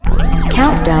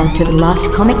countdown to the last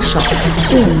comic shop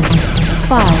in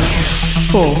 5,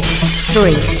 4,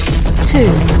 3, 2,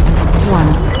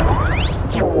 1.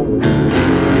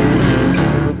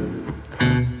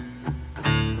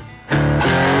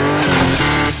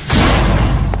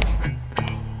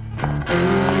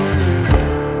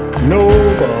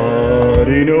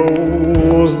 Nobody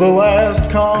knows the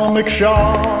last comic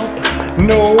shop.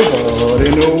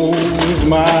 Nobody knows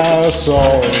my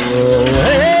sorrow.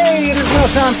 Hey, it is now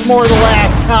time for more of the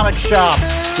last comic shop.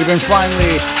 We've been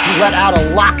finally let out of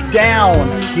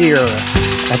lockdown here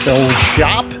at the old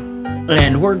shop.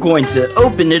 And we're going to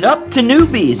open it up to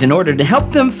newbies in order to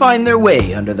help them find their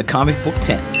way under the comic book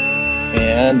tent.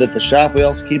 And at the shop, we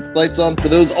also keep the lights on for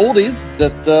those oldies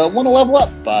that want to level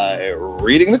up by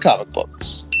reading the comic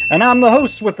books. And I'm the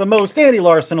host with the most, Andy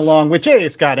Larson, along with Jay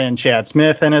Scott and Chad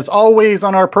Smith. And as always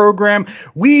on our program,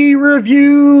 we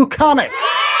review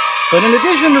comics. But in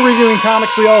addition to reviewing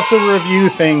comics, we also review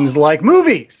things like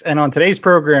movies. And on today's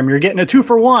program, you're getting a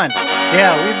 2-for-1.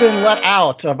 Yeah, we've been let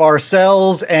out of our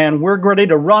cells, and we're ready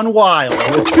to run wild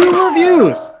with 2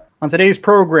 reviews on today's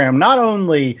program. Not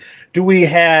only do we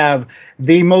have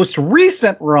the most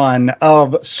recent run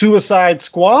of Suicide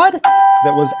Squad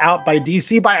that was out by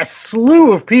DC by a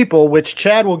slew of people, which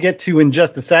Chad will get to in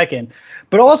just a second,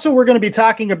 but also we're going to be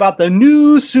talking about the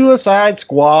new Suicide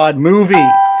Squad movie,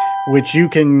 which you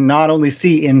can not only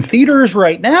see in theaters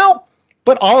right now,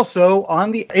 but also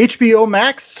on the HBO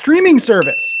Max streaming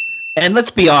service. And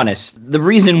let's be honest, the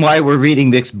reason why we're reading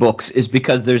these books is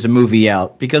because there's a movie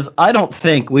out. Because I don't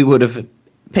think we would have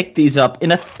picked these up in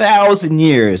 1,000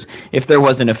 years if there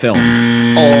wasn't a film.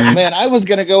 Oh, man, I was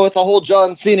going to go with the whole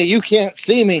John Cena, you can't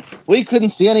see me. We couldn't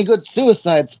see any good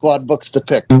Suicide Squad books to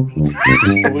pick.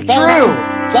 It's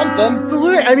true. Something.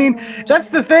 Absolutely. I mean, that's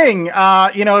the thing.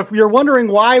 If you're wondering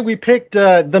why we picked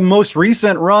the most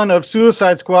recent run of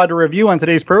Suicide Squad to review on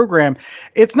today's program,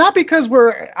 it's not because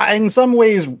we're in some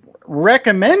ways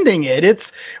recommending it.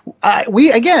 It's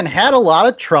we again had a lot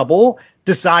of trouble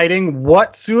deciding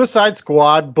what Suicide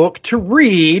Squad book to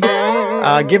read,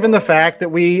 given the fact that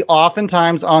we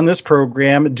oftentimes on this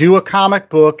program do a comic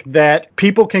book that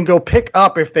people can go pick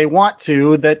up if they want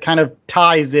to, that kind of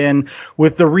ties in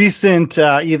with the recent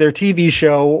either TV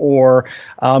show or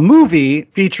movie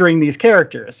featuring these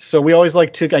characters. So we always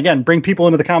like to, again, bring people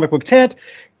into the comic book tent,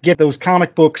 get those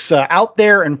comic books out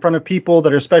there in front of people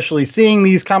that are especially seeing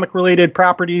these comic-related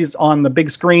properties on the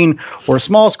big screen or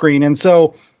small screen. And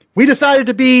so we decided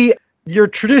to be your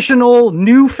traditional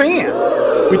new fan,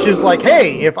 which is like,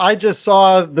 hey, if I just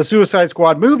saw the Suicide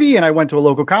Squad movie and I went to a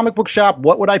local comic book shop,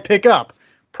 what would I pick up?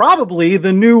 Probably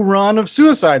the new run of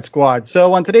Suicide Squad.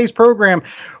 So on today's program,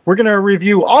 we're going to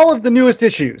review all of the newest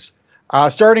issues,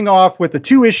 starting off with the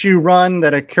 2-issue run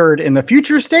that occurred in the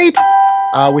future state,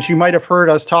 which you might have heard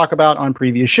us talk about on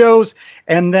previous shows,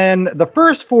 and then the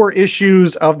first 4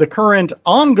 issues of the current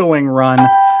ongoing run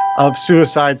of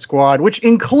Suicide Squad, which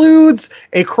includes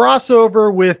a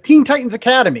crossover with Teen Titans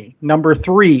Academy, number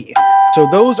 3. So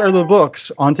those are the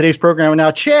books on today's program.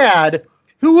 Now, Chad,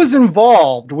 who was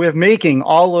involved with making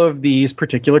all of these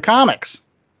particular comics?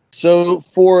 So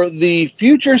for the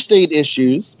future state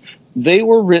issues, they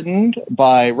were written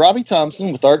by Robbie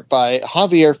Thompson with art by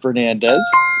Javier Fernandez.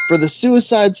 For the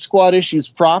Suicide Squad issues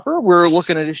proper, we're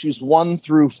looking at issues 1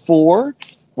 through 4,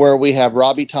 where we have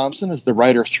Robbie Thompson as the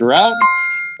writer throughout.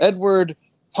 Edward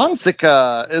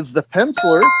Ponsica is the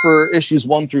penciler for issues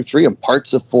 1 through 3 and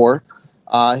parts of 4.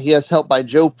 He has help by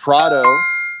Joe Prado,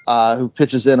 who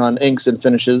pitches in on inks and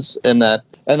finishes in that.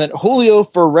 And then Julio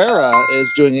Ferreira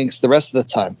is doing inks the rest of the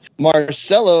time.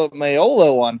 Marcelo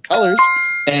Maiolo on colors.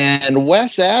 And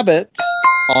Wes Abbott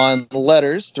on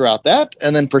letters throughout that.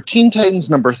 And then for Teen Titans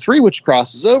number 3, which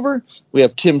crosses over, we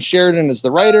have Tim Sheridan as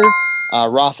the writer,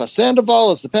 Rafa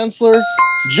Sandoval as the penciler,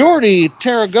 Jordi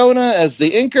Tarragona as the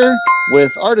inker,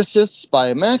 with art assists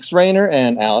by Max Rayner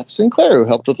and Alex Sinclair, who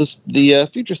helped with the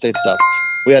Future State stuff.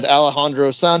 We had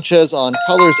Alejandro Sanchez on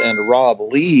colors and Rob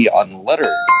Lee on letters.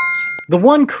 The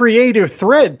one creative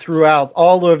thread throughout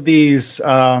all of these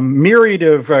myriad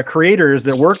of creators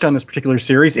that worked on this particular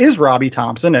series is Robbie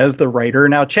Thompson as the writer.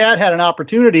 Now, Chad had an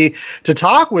opportunity to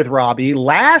talk with Robbie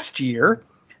last year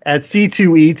at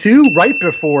C2E2, right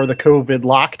before the COVID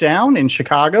lockdown in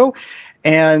Chicago.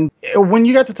 And when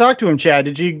you got to talk to him, Chad,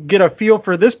 did you get a feel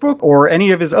for this book or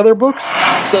any of his other books?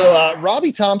 So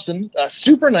Robbie Thompson, a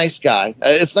super nice guy.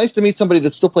 It's nice to meet somebody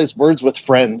that still plays Words with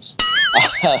Friends.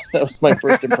 That was my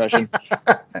first impression.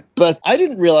 But I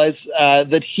didn't realize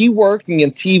that he worked in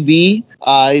TV,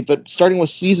 but starting with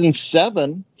season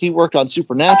 7, he worked on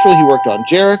Supernatural, he worked on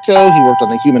Jericho, he worked on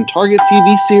the Human Target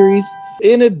TV series.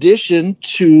 In addition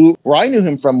to, where I knew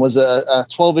him from was a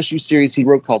 12-issue series he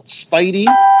wrote called Spidey.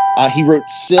 He wrote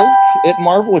Silk at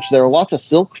Marvel, which there are lots of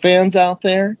Silk fans out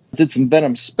there. Did some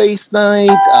Venom Space Knight. He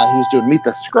was doing Meet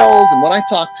the Skrulls. And when I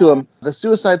talked to him, the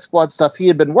Suicide Squad stuff, he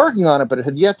had been working on it, but it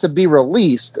had yet to be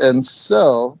released. And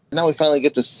so now we finally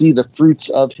get to see the fruits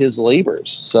of his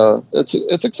labors. So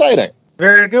it's exciting.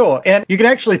 Very cool. And you can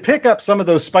actually pick up some of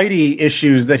those Spidey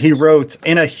issues that he wrote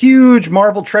in a huge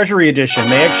Marvel Treasury edition.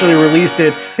 They actually released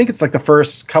it, I think it's like the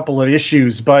first couple of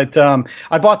issues, but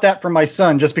I bought that for my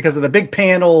son just because of the big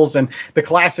panels and the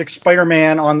classic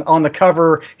Spider-Man on the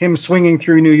cover, him swinging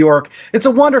through New York. It's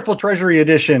a wonderful Treasury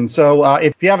edition. So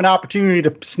if you have an opportunity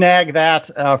to snag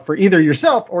that for either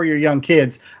yourself or your young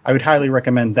kids, I would highly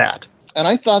recommend that. And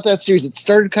I thought that series, it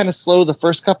started kind of slow the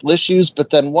first couple issues, but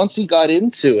then once he got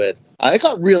into it, it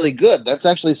got really good. That's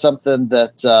actually something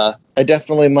that I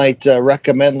definitely might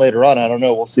recommend later on. I don't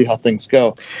know. We'll see how things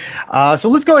go. So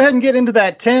let's go ahead and get into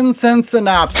that 10-cent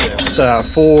synopsis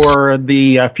for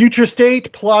the Future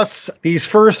State plus these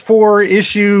first 4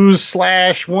 issues /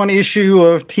 1 issue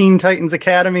of Teen Titans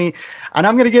Academy. And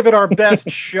I'm going to give it our best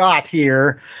shot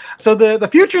here. So the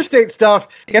Future State stuff,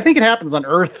 I think it happens on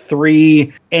Earth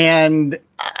 3. And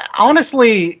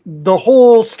honestly, the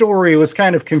whole story was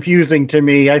kind of confusing to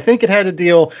me. I think it had to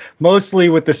deal mostly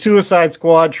with the Suicide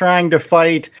Squad trying to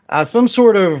fight some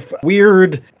sort of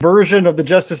weird version of the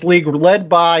Justice League led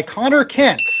by Connor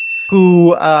Kent,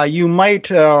 who you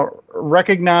might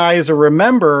recognize or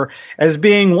remember as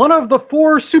being one of the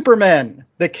 4 Supermen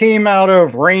that came out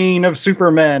of Reign of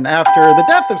Supermen after the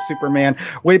death of Superman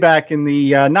way back in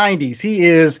the 90s. He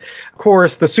is, of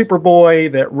course, the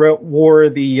Superboy that wore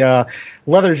the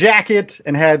leather jacket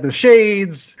and had the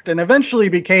shades and eventually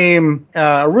became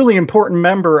a really important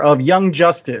member of Young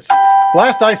Justice.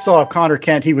 Last I saw of Connor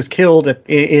Kent, he was killed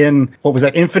in what was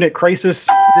that, Infinite Crisis?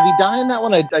 Did he die in that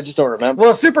one? I just don't remember.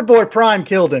 Well, Superboy Prime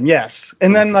killed him, yes.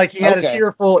 And then he had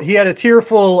a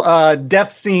tearful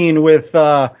death scene with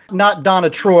not Donna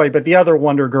Troy, but the other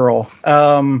Wonder Girl.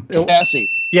 Cassie.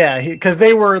 Yeah, because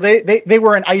they were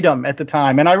an item at the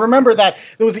time, and I remember that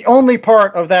it was the only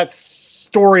part of that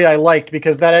story I liked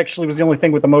because that actually was the only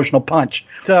thing with emotional punch.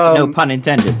 No pun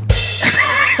intended.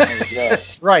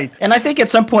 That's right. And I think at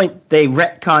some point they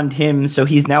retconned him, so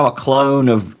he's now a clone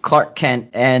of Clark Kent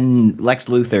and Lex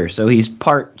Luthor. So he's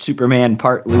part Superman,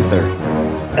 part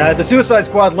Luthor. The Suicide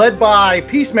Squad, led by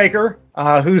Peacemaker,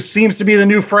 who seems to be the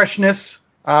new freshness,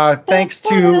 thanks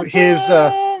to his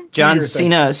John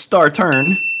Cena star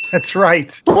turn. That's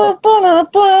right.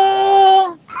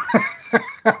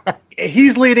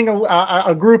 He's leading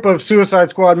a group of Suicide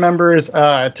Squad members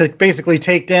to basically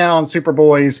take down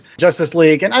Superboy's Justice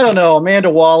League. And I don't know, Amanda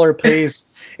Waller plays...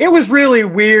 It was really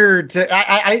weird.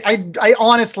 I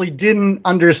honestly didn't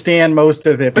understand most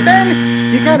of it. But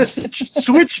then you kind of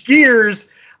switch gears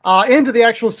into the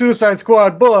actual Suicide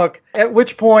Squad book, at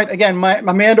which point, again,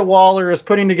 Amanda Waller is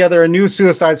putting together a new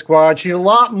Suicide Squad. She's a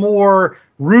lot more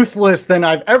ruthless than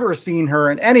I've ever seen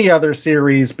her in any other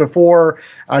series before.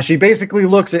 She basically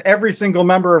looks at every single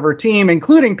member of her team,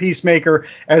 including Peacemaker,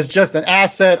 as just an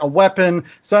asset, a weapon,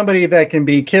 somebody that can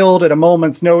be killed at a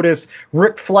moment's notice.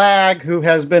 Rick Flag, who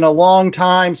has been a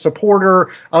long-time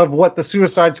supporter of what the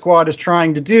Suicide Squad is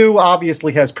trying to do,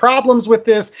 obviously has problems with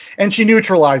this, and she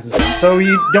neutralizes him. So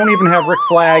you don't even have Rick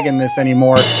Flag in this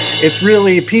anymore. It's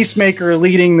really Peacemaker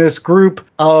leading this group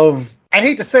of, I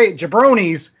hate to say it,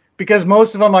 jabronis, because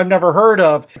most of them I've never heard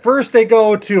of. First, they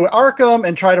go to Arkham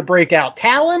and try to break out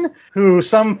Talon, who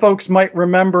some folks might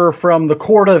remember from the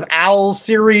Court of Owls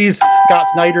series, Scott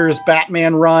Snyder's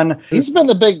Batman run. He's been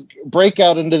the big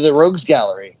breakout into the Rogues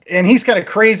Gallery. And he's kind of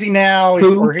crazy now,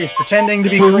 or he's pretending to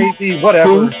be crazy,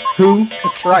 whatever. Who?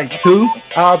 That's right. Who?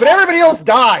 But everybody else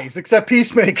dies except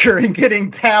Peacemaker in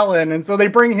getting Talon, and so they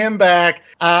bring him back.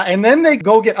 And then they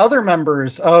go get other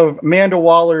members of Amanda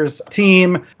Waller's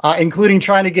team, including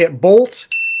trying to get Bolt,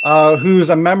 who's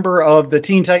a member of the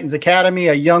Teen Titans Academy,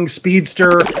 a young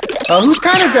speedster, who's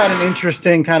kind of got an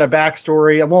interesting kind of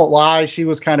backstory. I won't lie, she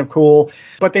was kind of cool.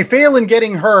 But they fail in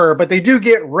getting her, but they do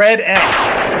get Red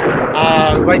X,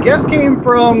 who I guess came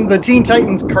from the Teen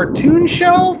Titans cartoon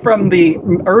show from the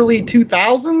early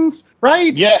 2000s,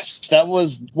 right? Yes, that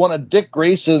was one of Dick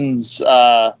Grayson's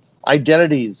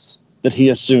identities that he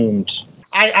assumed.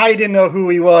 I didn't know who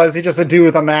he was. He's just a dude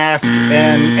with a mask.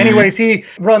 And anyways, he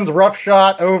runs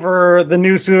roughshod over the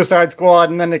new Suicide Squad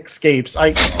and then escapes.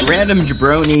 Random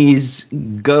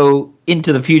jabronis go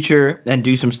into the future and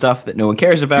do some stuff that no one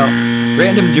cares about.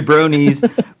 Random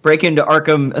jabronis break into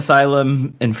Arkham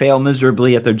Asylum and fail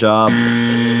miserably at their job.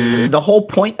 The whole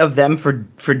point of them for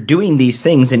doing these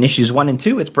things in issues 1 and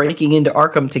 2, it's breaking into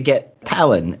Arkham to get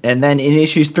Talon. And then in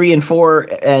issues 3 and 4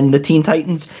 and the Teen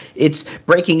Titans, it's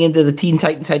breaking into the Teen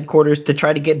Titans headquarters to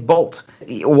try to get Bolt.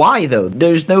 Why, though?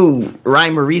 There's no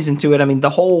rhyme or reason to it. I mean,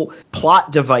 the whole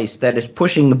plot device that is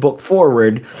pushing the book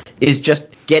forward is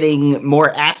just getting more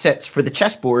assets for the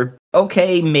chessboard.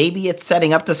 Okay, maybe it's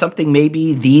setting up to something.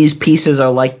 Maybe these pieces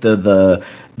are like the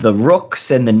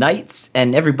rooks and the knights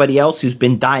and everybody else who's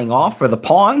been dying off, or the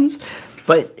pawns.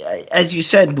 But as you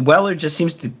said, Weller just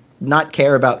seems to not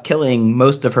care about killing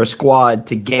most of her squad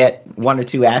to get 1 or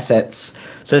 2 assets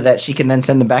so that she can then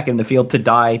send them back in the field to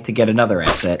die to get another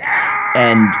asset.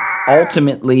 And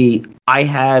ultimately, I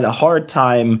had a hard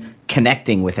time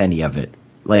connecting with any of it.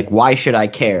 Like, why should I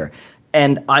care?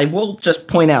 And I will just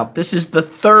point out, this is the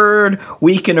 3rd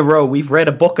week in a row we've read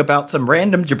a book about some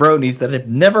random jabronis that I've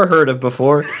never heard of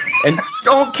before and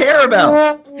don't care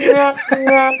about.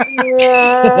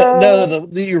 No,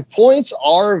 your points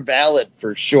are valid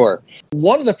for sure.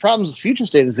 One of the problems with Future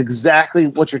State is exactly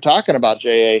what you're talking about,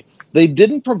 J.A. They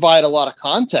didn't provide a lot of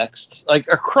context, like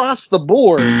across the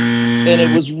board, and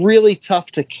it was really tough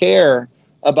to care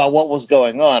about what was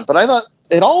going on. But I thought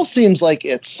it all seems like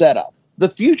it's set up. The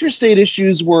Future State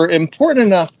issues were important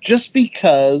enough just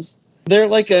because they're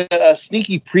like a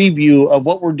sneaky preview of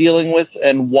what we're dealing with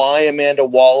and why Amanda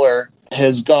Waller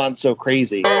has gone so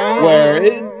crazy. Where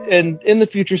in the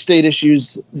Future State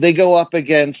issues, they go up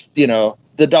against,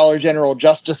 the Dollar General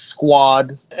Justice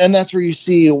Squad, and that's where you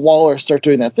see Waller start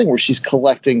doing that thing where she's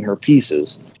collecting her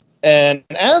pieces. And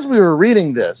as we were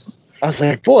reading this, I was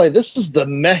like, boy, this is the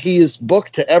mehiest book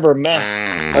to ever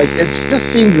meh. Like, it just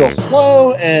seemed real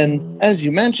slow, and as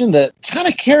you mentioned, the ton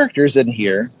of characters in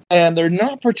here, and they're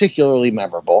not particularly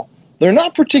memorable. They're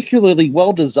not particularly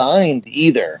well designed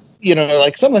either.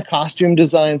 Like some of the costume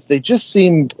designs, they just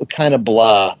seem kind of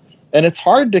blah. And it's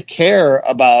hard to care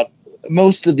about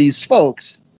most of these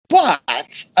folks. But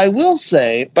I will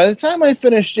say, by the time I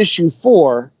finished issue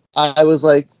 4, I was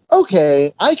like,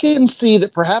 okay, I can see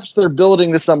that perhaps they're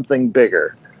building to something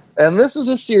bigger. And this is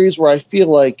a series where I feel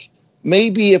like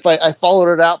maybe if I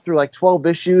followed it out through like 12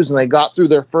 issues and they got through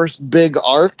their first big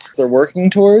arc they're working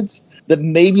towards, that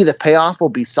maybe the payoff will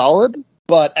be solid.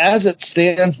 But as it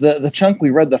stands, the chunk we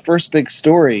read, the first big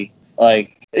story,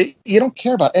 you don't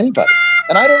care about anybody.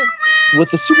 And I don't,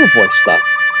 with the Superboy stuff,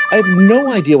 I have no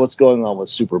idea what's going on with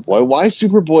Superboy, why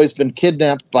Superboy's been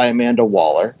kidnapped by Amanda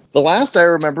Waller. The last I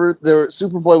remember,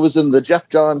 Superboy was in the Jeff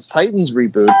Johns Titans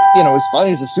reboot. He's fine,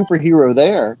 he's a superhero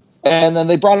there. And then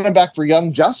they brought him back for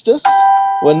Young Justice,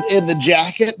 when in the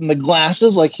jacket and the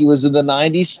glasses, like he was in the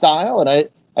 90s style. And I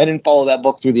didn't follow that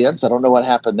book through the end, so I don't know what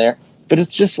happened there. But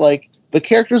it's just like, the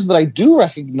characters that I do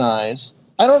recognize,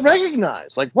 I don't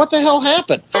recognize. Like, what the hell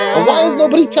happened? And why is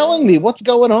nobody telling me what's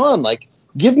going on? Like,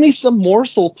 give me some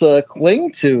morsel to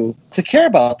cling to care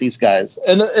about these guys.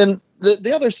 And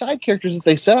the other side characters that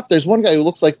they set up, there's one guy who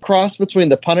looks like cross between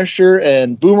the Punisher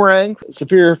and Boomerang,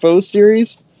 Superior Foes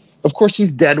series. Of course,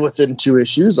 he's dead within 2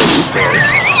 issues. Like, who cares?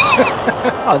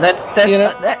 Oh,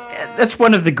 that's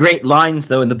one of the great lines,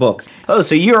 though, in the books. Oh,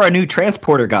 so you're our new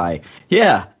transporter guy.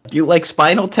 Yeah. Do you like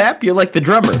Spinal Tap? You're like the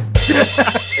drummer.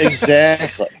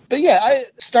 Exactly. But yeah, I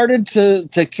started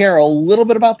to care a little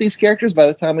bit about these characters by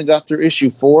the time we got through issue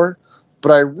 4.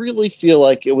 But I really feel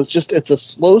like it's a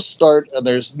slow start, and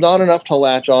there's not enough to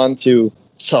latch on to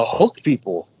hook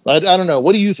people. I don't know.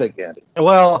 What do you think, Andy?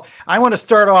 Well, I want to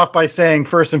start off by saying,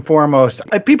 first and foremost,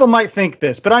 people might think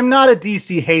this, but I'm not a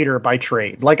DC hater by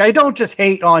trade. Like, I don't just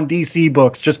hate on DC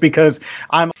books just because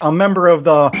I'm a member of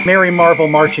the Merry Marvel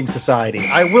Marching Society.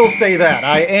 I will say that.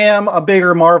 I am a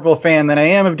bigger Marvel fan than I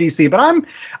am of DC, but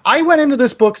I went into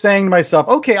this book saying to myself,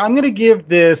 okay, I'm going to give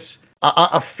this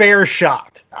a fair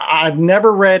shot. I've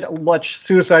never read much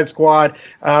Suicide Squad,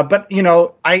 but,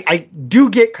 I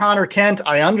do get Connor Kent.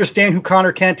 I understand who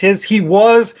Connor Kent is. He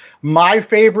was my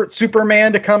favorite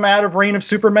Superman to come out of Reign of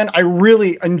Superman. I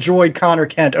really enjoyed Connor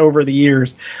Kent over the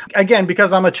years. Again,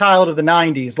 because I'm a child of the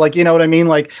 90s. Like, you know what I mean?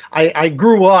 Like, I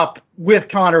grew up with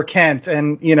Connor Kent,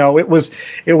 and it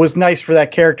was nice for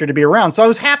that character to be around. So I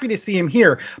was happy to see him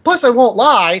here. Plus, I won't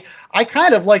lie, I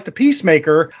kind of like the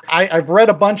Peacemaker. I've read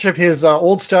a bunch of his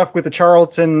old stuff with the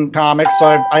Charlton comics, so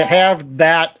I have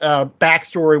that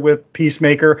backstory with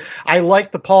Peacemaker. I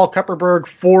like the Paul Kupperberg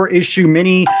 4-issue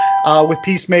mini with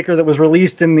Peacemaker that was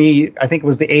released in I think it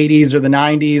was the 80s or the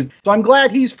 90s. So I'm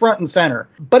glad he's front and center.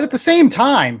 But at the same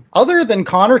time, other than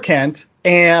Connor Kent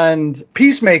and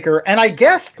Peacemaker, and I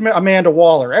guess Amanda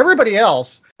Waller, everybody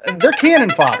else, they're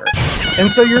cannon fodder. And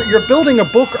so you're building a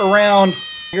book around,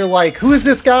 you're like, who is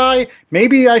this guy?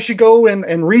 Maybe I should go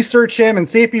and research him and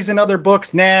see if he's in other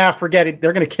books. Nah, forget it.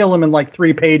 They're going to kill him in like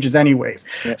 3 pages anyways.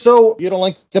 Yeah. So you don't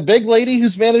like the big lady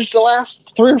who's managed the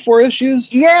last 3 or 4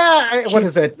 issues? Yeah. What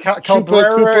is it?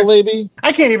 Cabrera?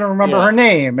 I can't even remember her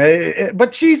name.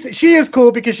 But she is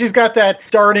cool because she's got that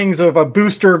startings of a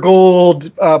Booster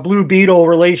Gold, Blue Beetle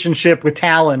relationship with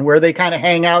Talon where they kind of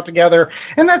hang out together.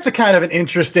 And that's a kind of an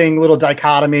interesting little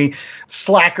dichotomy.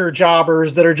 Slacker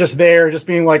jobbers that are just there, just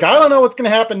being like, I don't know what's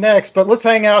going to happen next, but let's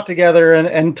hang out together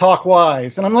and talk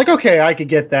wise. And I'm like, okay, I could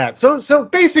get that. So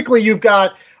basically you've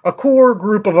got a core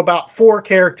group of about 4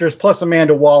 characters plus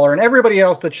Amanda Waller, and everybody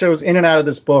else that shows in and out of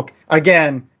this book,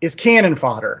 again, is cannon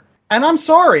fodder. And I'm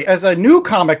sorry, as a new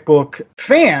comic book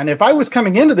fan, if I was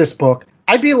coming into this book,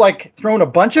 I'd be like throwing a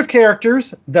bunch of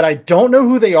characters that I don't know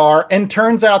who they are, and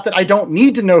turns out that I don't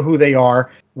need to know who they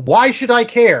are. Why should I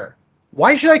care?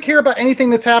 Why should I care about anything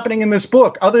that's happening in this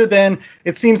book other than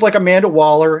it seems like Amanda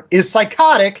Waller is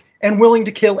psychotic and willing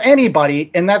to kill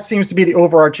anybody, and that seems to be the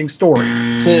overarching story.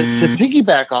 To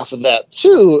piggyback off of that,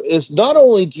 too, is not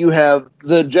only do you have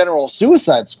the general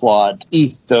Suicide Squad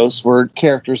ethos where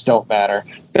characters don't matter,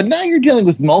 but now you're dealing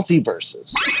with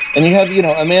multiverses. And you have,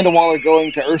 Amanda Waller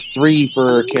going to Earth 3 for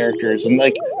her characters. And,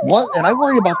 and I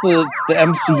worry about the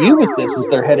MCU with this as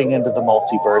they're heading into the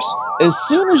multiverse. As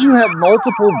soon as you have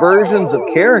multiple versions of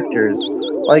characters,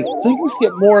 things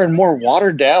get more and more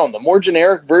watered down. The more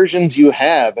generic versions you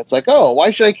have, it's like, oh,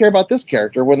 why should I care about this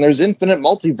character when there's infinite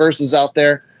multiverses out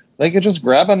there? They could just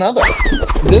grab another.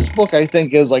 This book, I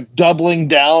think, is doubling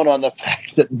down on the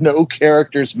fact that no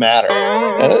characters matter.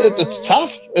 It's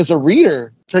tough as a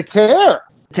reader to care.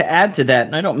 To add to that,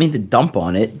 and I don't mean to dump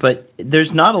on it, but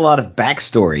there's not a lot of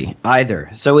backstory either.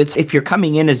 So if you're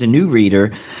coming in as a new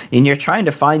reader and you're trying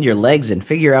to find your legs and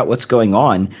figure out what's going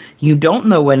on, you don't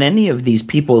know what any of these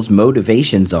people's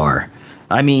motivations are.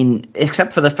 I mean,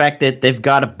 except for the fact that they've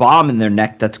got a bomb in their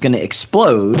neck that's going to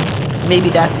explode, maybe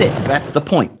that's it. That's the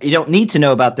point. You don't need to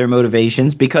know about their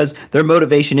motivations because their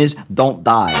motivation is don't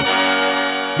die.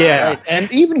 Yeah. Right.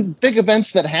 And even big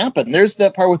events that happen. There's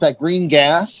that part with that green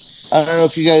gas. I don't know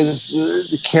if you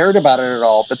guys cared about it at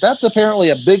all, but that's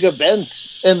apparently a big event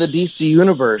in the DC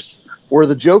universe where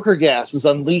the Joker gas is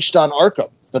unleashed on Arkham.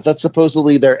 But that's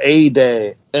supposedly their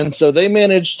A-Day. And so they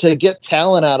managed to get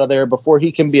Talon out of there before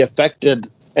he can be affected.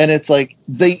 And it's like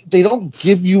they don't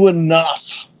give you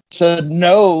enough to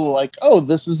know, oh,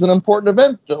 this is an important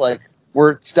event that,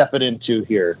 we're stepping into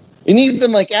here. And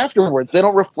even, afterwards, they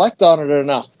don't reflect on it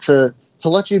enough to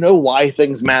let you know why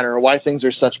things matter or why things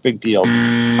are such big deals.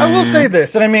 I will say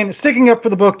this, and I mean, sticking up for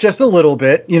the book just a little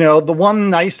bit, the one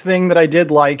nice thing that I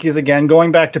did like is, again,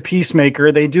 going back to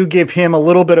Peacemaker, they do give him a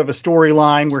little bit of a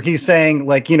storyline where he's saying,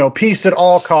 peace at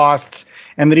all costs,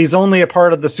 and that he's only a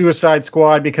part of the Suicide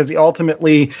Squad because he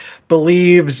ultimately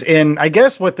believes in, I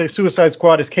guess, what the Suicide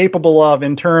Squad is capable of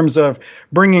in terms of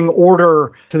bringing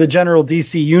order to the general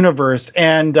DC universe.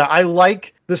 And I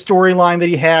like the storyline that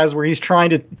he has where he's trying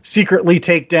to secretly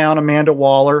take down Amanda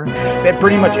Waller. That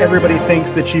pretty much everybody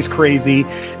thinks that she's crazy.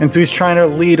 And so he's trying to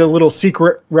lead a little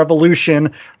secret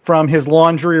revolution from his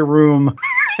laundry room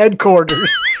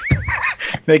headquarters.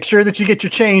 Make sure that you get your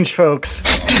change, folks,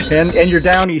 and your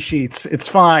Downy sheets. It's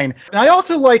fine. And I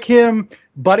also like him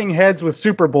butting heads with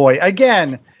Superboy.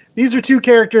 Again, these are 2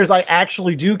 characters I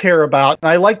actually do care about. And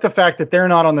I like the fact that they're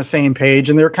not on the same page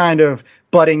and they're kind of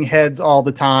butting heads all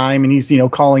the time. And he's,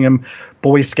 calling him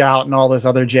Boy Scout and all this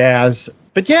other jazz.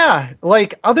 But yeah,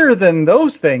 other than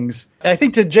those things, I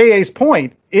think to J.A.'s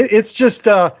point, it's just,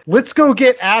 let's go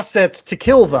get assets to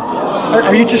kill them.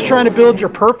 Are you just trying to build your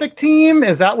perfect team?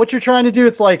 Is that what you're trying to do?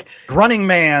 It's like Running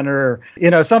Man or,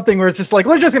 something where it's just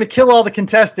we're just going to kill all the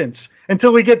contestants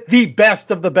until we get the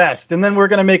best of the best. And then we're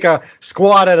going to make a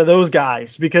squad out of those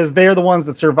guys because they're the ones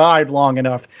that survived long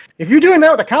enough. If you're doing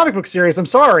that with a comic book series, I'm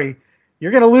sorry.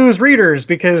 You're going to lose readers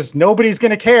because nobody's going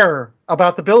to care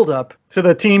about the buildup to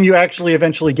the team you actually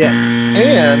eventually get.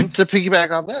 And to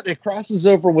piggyback on that, it crosses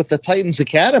over with the Titans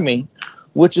Academy,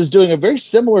 which is doing a very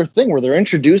similar thing where they're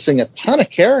introducing a ton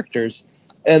of characters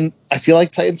And I feel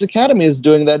like Titans Academy is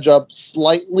doing that job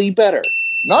slightly better.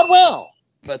 Not well,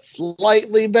 but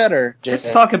slightly better. Let's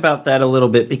talk about that a little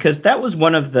bit, because that was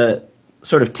one of the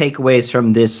sort of takeaways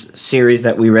from this series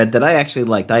that we read that I actually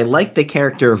liked. I liked the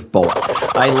character of Bolt.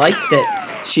 I liked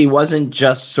that she wasn't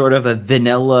just sort of a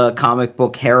vanilla comic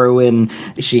book heroine.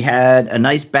 She had a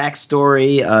nice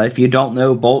backstory. If you don't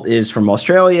know, Bolt is from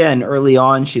Australia, and early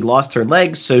on she lost her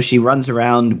legs, so she runs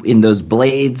around in those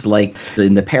blades like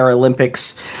in the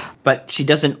Paralympics. But she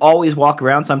doesn't always walk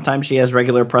around. Sometimes she has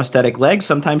regular prosthetic legs.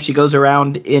 Sometimes she goes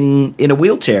around in a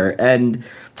wheelchair. And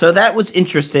so that was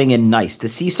interesting and nice to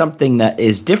see something that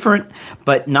is different,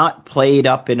 but not played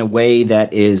up in a way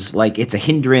that is like it's a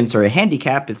hindrance or a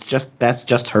handicap. That's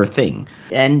just her thing.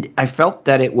 And I felt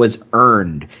that it was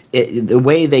earned. The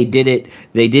way they did it,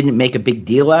 they didn't make a big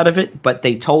deal out of it, but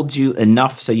they told you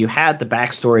enough so you had the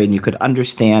backstory and you could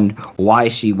understand why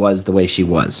she was the way she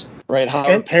was. Right, how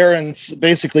her parents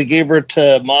basically gave her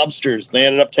to mobsters. They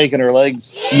ended up taking her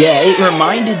legs. Yeah, it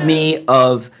reminded me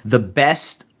of the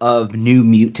best of New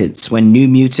Mutants, when New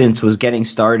Mutants was getting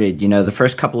started, you know, the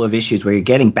first couple of issues where you're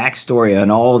getting backstory on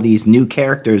all these new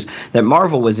characters that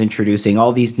Marvel was introducing,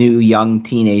 all these new young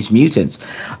teenage mutants.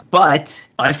 But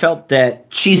I felt that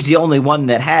she's the only one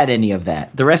that had any of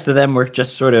that. The rest of them were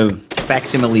just sort of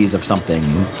facsimiles of something,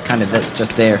 kind of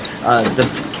just there.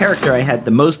 The character I had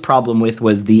the most problem with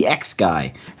was the X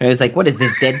guy. I was like, what is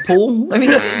this, Deadpool? I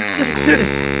mean,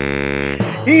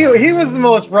 He was the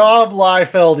most Rob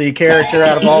Liefeld-y character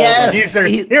out of all of them.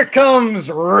 Here comes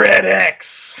Red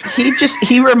X.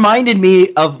 He reminded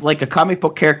me of like a comic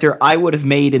book character I would have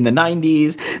made in the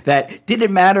 90s that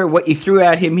didn't matter what you threw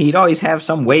at him, he'd always have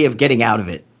some way of getting out of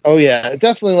it. Oh yeah,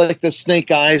 definitely like the Snake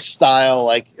Eyes style,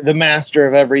 like the master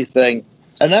of everything.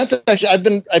 And that's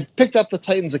actually, I picked up the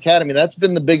Titans Academy. That's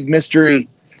been the big mystery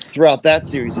throughout that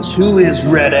series, is who is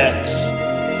Red X?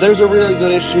 There's a really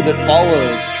good issue that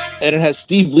follows, and it has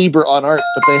Steve Lieber on art,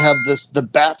 but they have the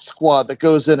Bat Squad that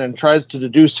goes in and tries to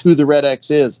deduce who the Red X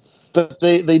is. But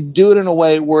they do it in a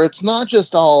way where it's not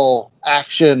just all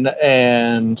action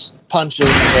and punching,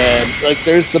 and like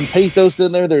there's some pathos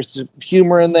in there, there's some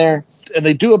humor in there, and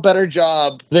they do a better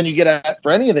job than you get at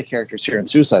for any of the characters here in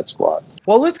Suicide Squad.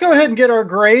 Well, let's go ahead and get our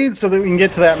grades so that we can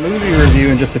get to that movie review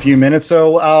in just a few minutes.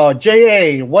 So,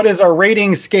 J.A., what is our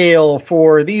rating scale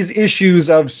for these issues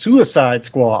of Suicide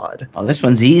Squad? Oh, this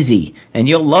one's easy, and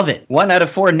you'll love it. 1 out of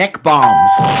 4 neck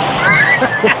bombs.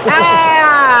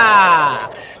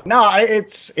 No,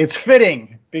 it's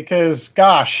fitting because,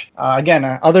 gosh, again,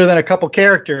 other than a couple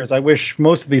characters, I wish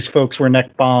most of these folks were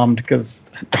neck bombed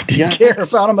because I didn't care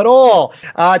about them at all.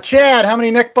 Chad, how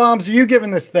many neck bombs are you giving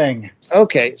this thing?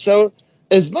 Okay, so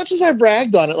as much as I've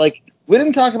ragged on it, like, we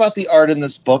didn't talk about the art in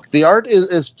this book. The art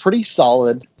is pretty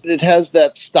solid. It has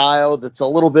that style that's a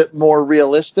little bit more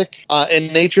realistic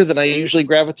in nature than I usually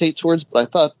gravitate towards. But I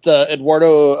thought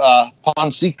Eduardo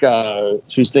Ponsica,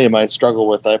 whose name I struggle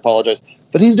with, I apologize,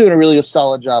 but he's doing a really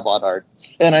solid job on art.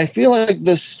 And I feel like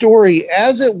the story,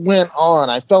 as it went on,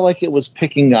 I felt like it was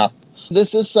picking up.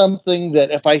 This is something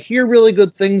that if I hear really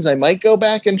good things, I might go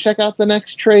back and check out the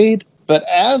next trade. But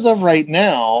as of right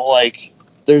now, like,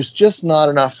 there's just not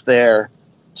enough there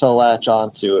to latch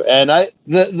onto. And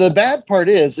the bad part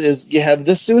is you have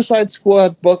this Suicide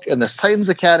Squad book and this Titans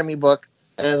Academy book,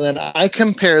 and then I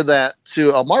compare that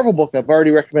to a Marvel book I've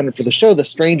already recommended for the show, The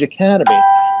Strange Academy,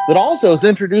 that also is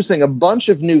introducing a bunch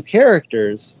of new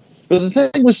characters. But the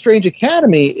thing with Strange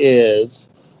Academy is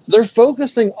they're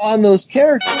focusing on those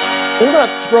characters. They're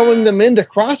not throwing them into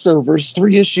crossovers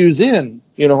 3 issues in,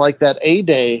 like that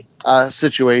A-Day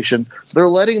situation. They're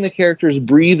letting the characters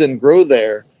breathe and grow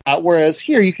there. Whereas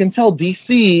here, you can tell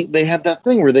DC, they have that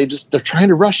thing where they're trying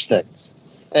to rush things.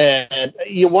 And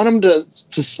you want them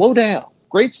to slow down.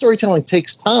 Great storytelling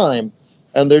takes time,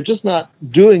 and they're just not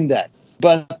doing that.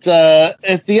 But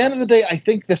at the end of the day, I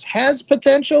think this has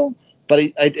potential, but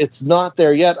it's not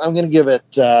there yet. I'm going to give it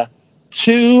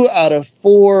 2 out of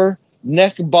 4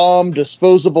 neck bomb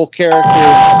disposable characters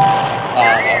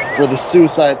for the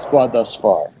Suicide Squad thus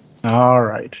far. All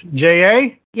right.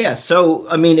 J.A.? Yeah, so,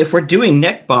 I mean, if we're doing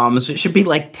neck bombs, it should be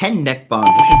like 10 neck bombs.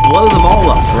 We should blow them all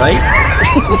up,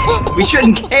 right? We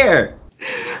shouldn't care.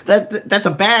 That's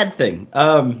a bad thing.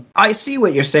 I see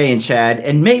what you're saying, Chad,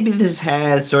 and maybe this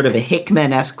has sort of a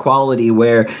Hickman-esque quality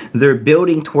where they're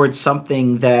building towards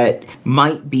something that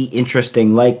might be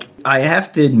interesting. Like, I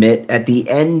have to admit, at the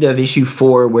end of issue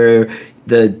 4, where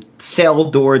the cell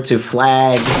door to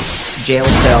Flag jail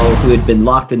cell who had been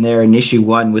locked in there in issue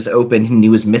 1 was open and he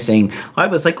was missing. I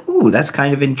was like, ooh, that's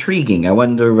kind of intriguing. I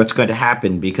wonder what's going to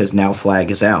happen because now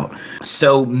Flag is out.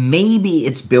 So maybe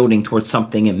it's building towards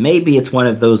something, and maybe it's one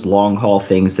of those long haul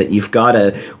things that you've got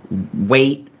to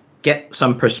wait, get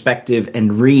some perspective,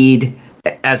 and read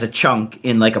as a chunk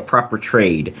in like a proper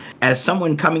trade. As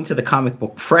someone coming to the comic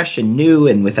book fresh and new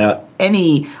and without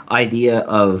any idea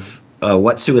of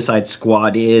what Suicide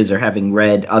Squad is, or having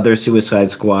read other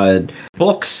Suicide Squad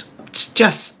books, it's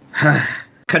just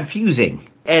confusing.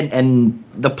 And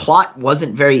the plot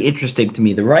wasn't very interesting to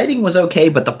me. The writing was okay,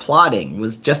 but the plotting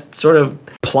was just sort of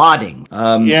plodding.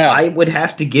 I would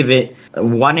have to give it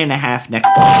 1.5 neck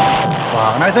bones.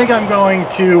 Wow, and I think I'm going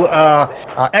to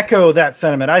echo that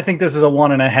sentiment. I think this is a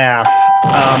 1.5.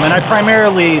 And I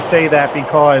primarily say that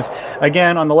because,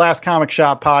 again, on the Last Comic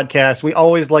Shop podcast, we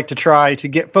always like to try to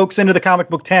get folks into the comic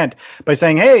book tent by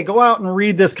saying, hey, go out and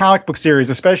read this comic book series,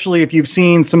 especially if you've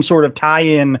seen some sort of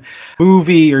tie-in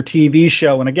movie or TV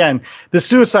show. And again, the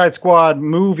Suicide Squad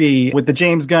movie with the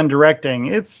James Gunn directing,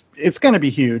 it's going to be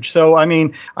huge. So, I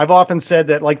mean, I've often said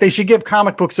that, like, they should give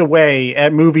comic books away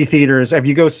at movie theaters. If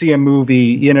you go see a movie,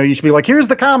 you know, you should be like, here's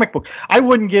the comic book. I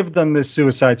wouldn't give them this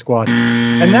Suicide Squad.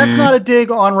 And that's not a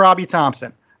dig on Robbie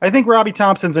Thompson. I think Robbie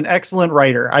Thompson's an excellent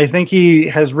writer. I think he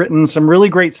has written some really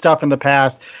great stuff in the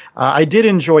past. I did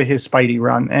enjoy his Spidey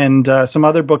run and some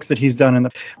other books that he's done.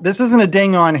 This isn't a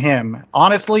ding on him.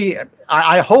 Honestly,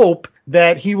 I hope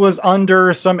that he was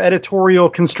under some editorial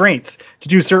constraints to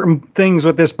do certain things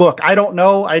with this book. I don't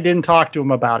know. I didn't talk to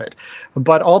him about it.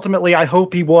 But ultimately, I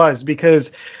hope he was,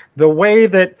 because the way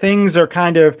that things are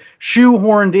kind of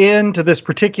shoehorned into this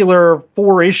particular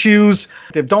 4 issues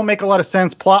that don't make a lot of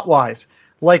sense plot-wise.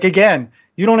 Like, again,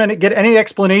 you don't get any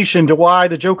explanation to why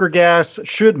the Joker gas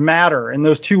should matter in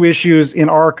those 2 issues in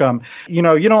Arkham. You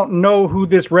know, you don't know who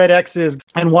this Red X is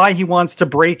and why he wants to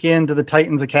break into the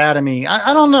Titans Academy.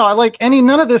 I don't know.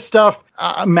 None of this stuff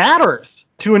matters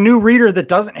to a new reader that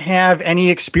doesn't have any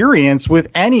experience with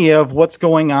any of what's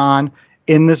going on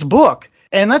in this book.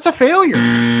 And that's a failure.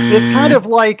 It's kind of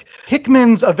like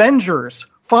Hickman's Avengers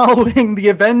following the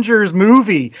Avengers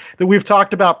movie that we've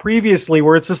talked about previously,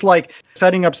 where it's just like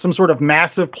setting up some sort of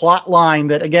massive plot line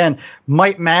that, again,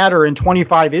 might matter in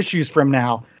 25 issues from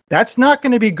now. That's not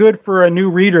going to be good for a new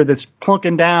reader that's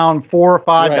plunking down $4 or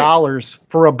 $5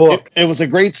 for a book. It was a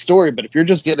great story, but if you're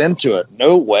just getting into it,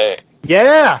 no way.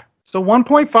 Yeah. So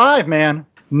 1.5, man.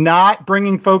 Not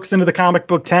bringing folks into the comic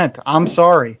book tent. I'm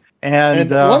sorry. And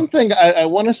one thing I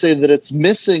want to say that it's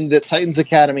missing that Titans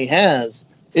Academy has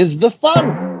is the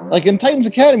fun. Like in Titans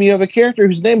Academy, you have a character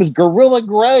whose name is Gorilla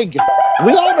Greg.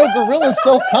 We all know gorillas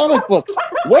sell comic books.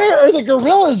 Where are the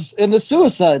gorillas in the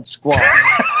Suicide Squad?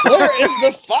 Where is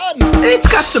the fun?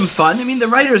 It's got some fun. I mean, the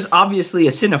writer's obviously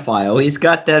a cinephile. He's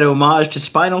got that homage to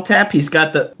Spinal Tap. He's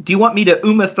got the, do you want me to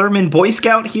Uma Thurman Boy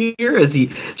Scout here? As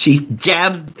she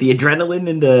jabs the adrenaline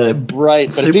into right,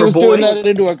 but if he was doing that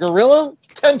into a gorilla,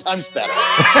 10 times better.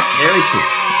 Very true.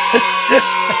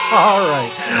 All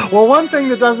right. Well, one thing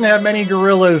that doesn't have many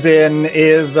gorillas in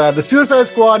is the Suicide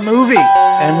Squad movie.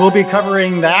 And we'll be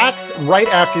covering that right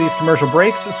after these commercial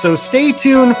breaks. So stay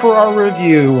tuned for our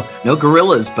review. No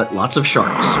gorillas, but lots of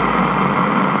sharks.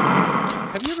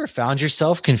 Have you ever found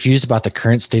yourself confused about the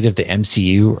current state of the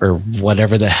MCU or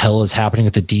whatever the hell is happening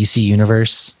with the DC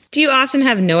universe? Do you often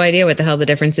have no idea what the hell the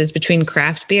difference is between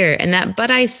craft beer and that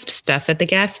Bud Ice stuff at the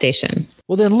gas station?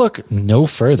 Well, then look no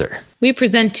further. We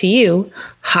present to you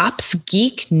Hops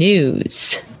Geek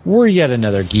News. We're yet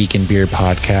another geek and beer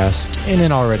podcast in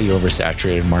an already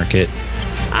oversaturated market.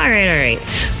 All right.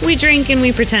 We drink and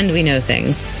we pretend we know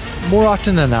things. More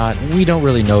often than not, we don't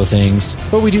really know things,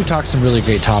 but we do talk some really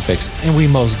great topics, and we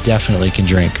most definitely can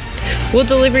drink. We'll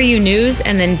deliver you news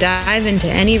and then dive into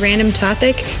any random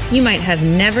topic you might have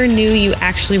never knew you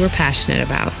actually were passionate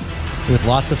about. With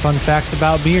lots of fun facts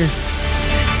about beer.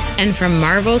 And from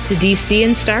Marvel to DC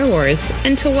and Star Wars,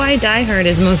 and to why Die Hard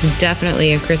is most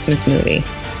definitely a Christmas movie.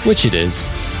 Which it is.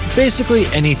 Basically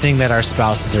anything that our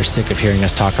spouses are sick of hearing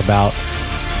us talk about.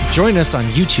 Join us on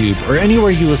YouTube or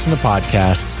anywhere you listen to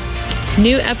podcasts.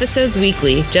 New episodes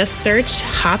weekly. Just search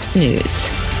Hops News.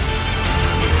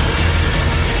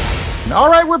 All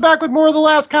right, we're back with more of The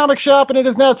Last Comic Shop, and it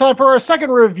is now time for our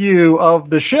second review of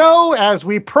the show. As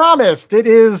we promised, it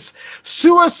is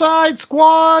Suicide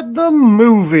Squad, the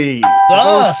movie.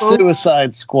 The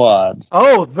Suicide Squad.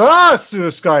 Oh, the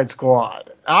Suicide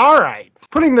Squad. All right.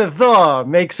 Putting the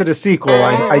makes it a sequel,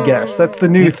 I guess. That's the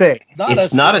new thing.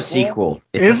 It's not a sequel.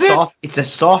 It's a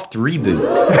soft reboot.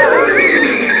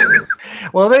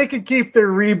 Well, they could keep their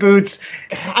reboots.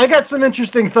 I got some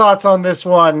interesting thoughts on this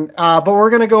one, but we're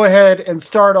going to go ahead and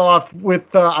start off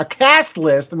with a cast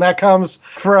list, and that comes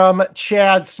from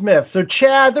Chad Smith. So,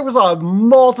 Chad, there was a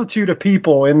multitude of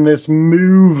people in this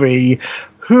movie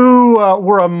who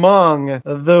were among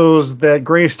those that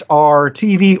graced our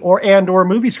TV or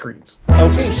movie screens.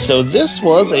 Okay, so this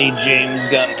was a James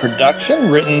Gunn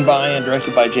production, written by and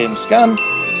directed by James Gunn,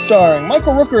 starring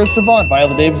Michael Rooker as Savant,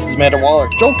 Viola Davis as Amanda Waller,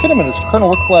 Joel Kinnaman as Colonel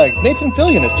Rick Flag, Nathan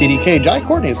Fillion as TDK, Jai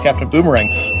Courtney as Captain Boomerang,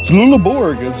 Flula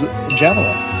Borg as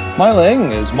Javelin, Mila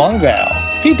Ng as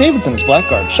Mongal, Pete Davidson as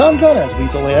Blackguard, Sean Gunn as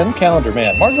Weasel and Calendar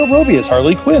Man, Margot Robbie as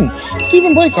Harley Quinn,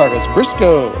 Stephen Blakehart as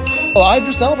Briscoe,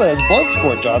 Idris Elba as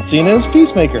Bloodsport, John Cena as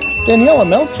Peacemaker, Daniela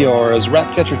Melchior as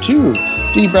Ratcatcher 2,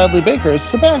 D. Bradley Baker as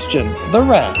Sebastian the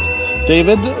Rat,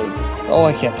 David,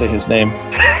 I can't say his name.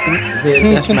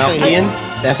 Dasmalkian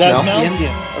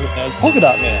as Polka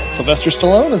Dot Man, Sylvester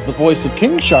Stallone as the voice of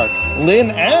King Shark,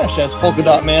 Lynn Ash as Polka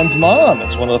Dot Man's mom.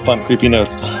 It's one of the fun, creepy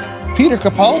notes. Peter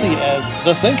Capaldi as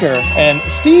The Thinker, and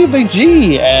Steve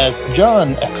McGee as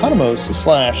John Economos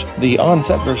 / the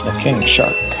on-set version of King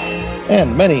Shark.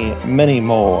 And many, many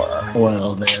more.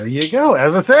 Well, there you go.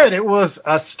 As I said, it was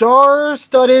a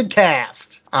star-studded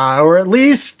cast, or at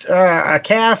least a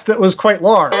cast that was quite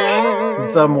large in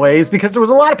some ways, because there was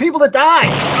a lot of people that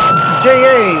died.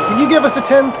 J.A., can you give us a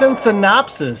 10-cent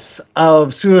synopsis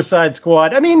of Suicide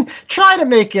Squad? I mean, try to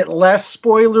make it less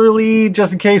spoilerly,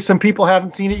 just in case some people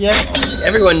haven't seen it yet.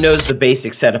 Everyone knows the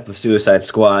basic setup of Suicide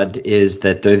Squad is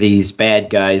that they're these bad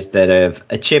guys that have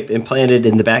a chip implanted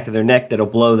in the back of their neck that'll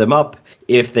blow them up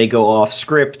if they go off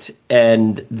script,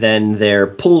 and then they're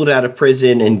pulled out of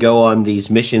prison and go on these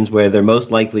missions where they're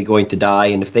most likely going to die,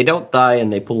 and if they don't die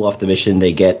and they pull off the mission,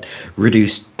 they get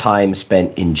reduced time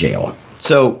spent in jail.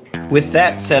 So with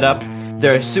that setup,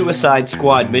 their Suicide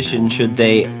Squad mission, should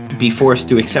they be forced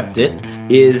to accept it,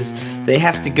 is they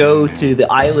have to go to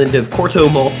the island of Corto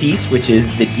Maltese, which is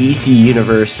the DC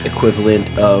Universe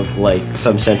equivalent of like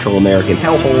some Central American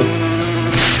hellhole,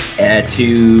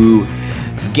 to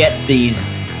get these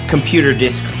computer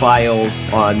disk files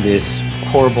on this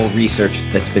horrible research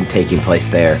that's been taking place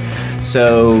there.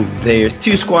 So there's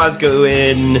two squads go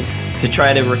in to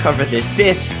try to recover this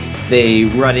disk. They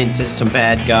run into some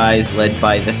bad guys led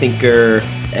by the Thinker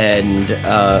and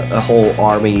a whole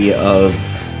army of,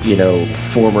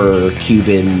 former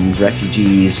Cuban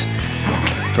refugees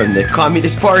from the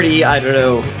Communist Party. I don't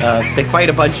know. They fight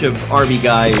a bunch of army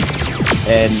guys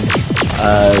and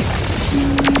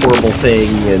horrible thing,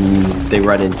 and they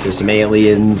run into some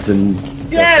aliens and...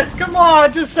 Yes, come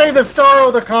on, just say the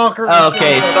Starro the Conqueror.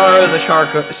 Okay, Starro the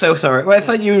Conqueror. So sorry. Well, I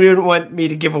thought you didn't want me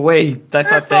to give away.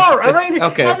 That's all right.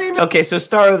 Okay, so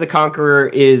Starro the Conqueror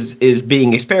is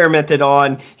being experimented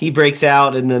on. He breaks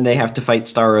out, and then they have to fight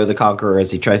Starro the Conqueror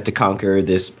as he tries to conquer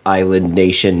this island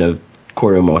nation of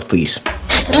Corto Maltese.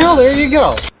 Well, there you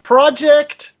go.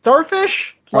 Project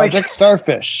Starfish? Project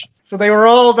Starfish. So they were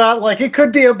all about, it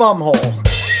could be a bumhole.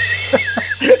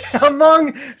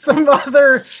 Among some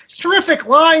other terrific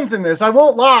lines in this, I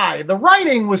won't lie, the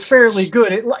writing was fairly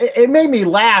good. It made me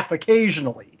laugh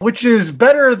occasionally, which is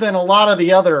better than a lot of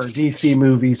the other DC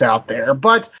movies out there.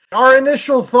 But our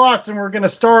initial thoughts, and we're going to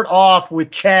start off with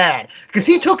Chad, because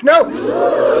he took notes.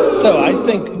 So I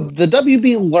think the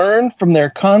WB learned from their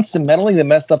constant meddling that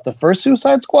messed up the first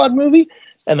Suicide Squad movie,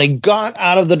 and they got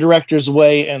out of the director's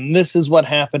way, and this is what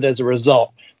happened as a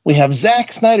result. We have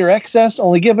Zack Snyder excess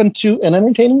only given to an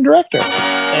entertaining director.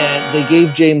 And they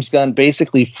gave James Gunn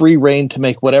basically free reign to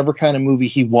make whatever kind of movie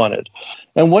he wanted.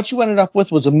 And what you ended up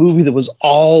with was a movie that was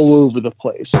all over the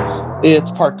place.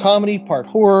 It's part comedy, part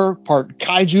horror, part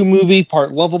kaiju movie,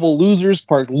 part lovable losers,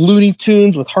 part Looney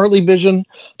Tunes with Harley Vision,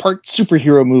 part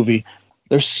superhero movie.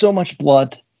 There's so much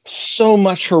blood, so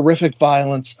much horrific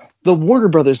violence. The Warner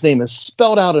Brothers name is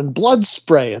spelled out in blood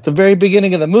spray at the very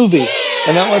beginning of the movie,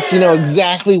 and that lets you know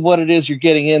exactly what it is you're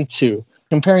getting into.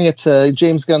 Comparing it to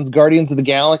James Gunn's Guardians of the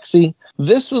Galaxy,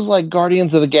 this was like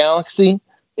Guardians of the Galaxy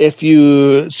if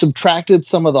you subtracted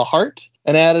some of the heart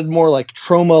and added more like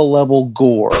trauma-level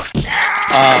gore.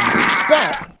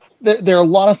 But there are a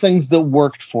lot of things that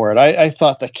worked for it. I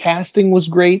thought the casting was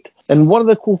great. And one of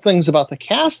the cool things about the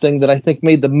casting that I think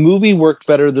made the movie work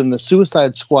better than the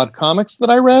Suicide Squad comics that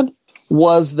I read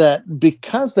was that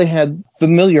because they had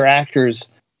familiar actors,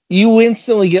 you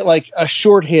instantly get like a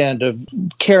shorthand of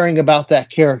caring about that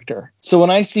character. So when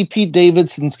I see Pete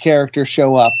Davidson's character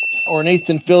show up or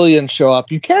Nathan Fillion show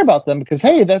up, you care about them because,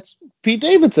 hey, that's Pete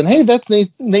Davidson. Hey, that's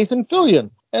Nathan Fillion.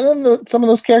 And then some of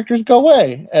those characters go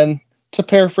away. And to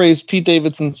paraphrase Pete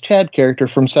Davidson's Chad character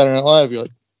from Saturday Night Live, you're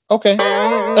like, Okay.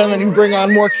 And then you bring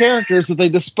on more characters that they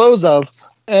dispose of.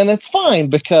 And it's fine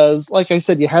because, like I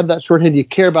said, you have that shorthand. You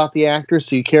care about the actors,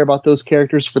 so you care about those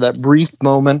characters for that brief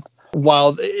moment.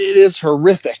 While it is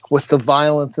horrific with the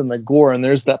violence and the gore, and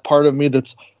there's that part of me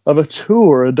that's of a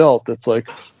mature adult that's like,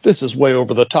 this is way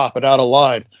over the top and out of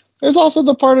line. There's also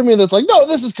the part of me that's like, no,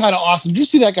 this is kind of awesome. Did you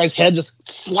see that guy's head just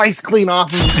sliced clean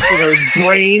off of his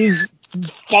brains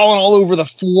falling all over the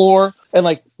floor? And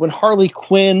like when Harley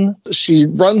Quinn, she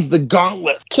runs the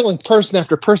gauntlet, killing person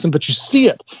after person, but you see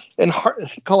it and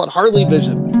call it Harley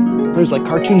Vision. There's like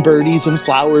cartoon birdies and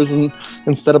flowers and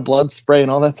instead of blood spray and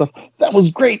all that stuff. That was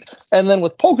great. And then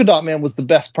with Polka Dot Man was the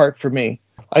best part for me.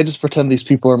 I just pretend these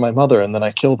people are my mother and then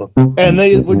I kill them. And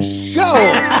they would show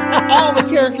all the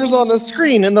characters on the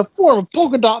screen in the form of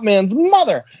Polka Dot Man's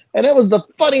mother. And it was the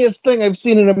funniest thing I've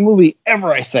seen in a movie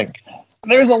ever, I think.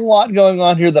 There's a lot going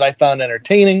on here that I found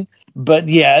entertaining. But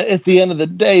yeah, at the end of the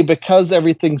day, because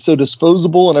everything's so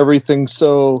disposable and everything's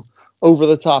so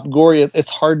over-the-top gory,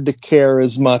 it's hard to care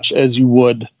as much as you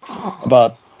would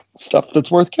about stuff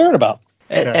that's worth caring about.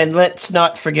 And let's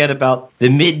not forget about the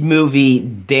mid-movie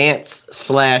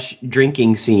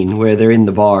dance/drinking scene where they're in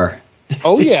the bar.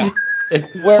 Oh, yeah.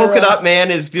 Polka Dot Man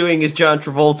is doing his John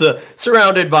Travolta,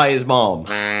 surrounded by his mom.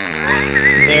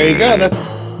 There you go.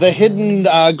 That's the hidden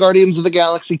Guardians of the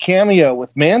Galaxy cameo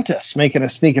with Mantis making a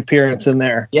sneak appearance in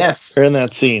there. Yes. Or in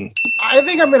that scene. I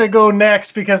think I'm going to go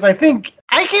next because I think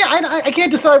I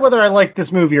can't decide whether I like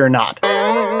this movie or not.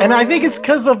 And I think it's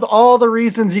because of all the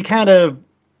reasons you kind of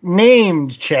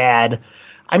named, Chad.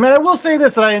 I mean, I will say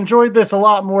this, that I enjoyed this a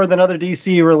lot more than other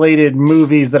DC-related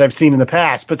movies that I've seen in the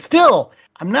past. But still,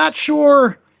 I'm not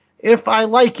sure if I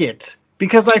like it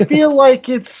because I feel like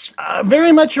it's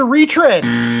very much a retread.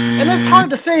 And it's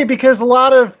hard to say because a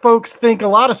lot of folks think a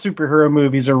lot of superhero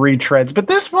movies are retreads. But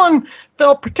this one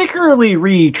felt particularly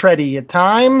retready at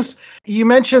times. You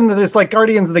mentioned that it's like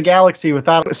Guardians of the Galaxy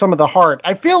without some of the heart.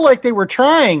 I feel like they were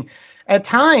trying at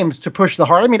times to push the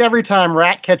heart. I mean, every time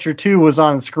Ratcatcher 2 was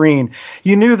on screen,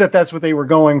 you knew that that's what they were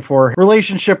going for.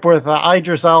 Relationship with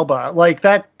Idris Elba. Like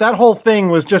that whole thing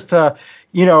was just to,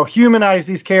 humanize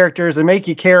these characters and make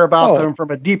you care about them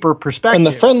from a deeper perspective. And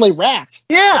the friendly rat.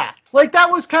 Yeah. Like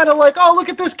that was kind of like, oh, look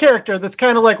at this character that's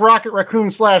kind of like Rocket Raccoon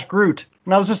 / Groot.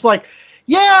 And I was just like,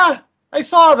 yeah, I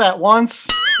saw that once.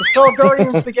 It's called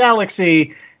Guardians of the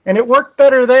Galaxy, and it worked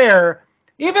better there.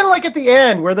 Even like at the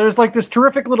end where there's like this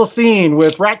terrific little scene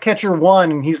with Ratcatcher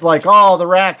 1, and he's like, oh, the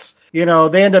rats, they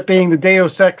end up being the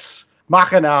Deus Ex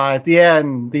Machina at the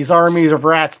end, these armies of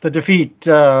rats to defeat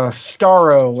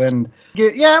Starro. And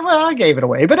I gave it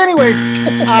away. But anyways,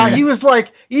 he was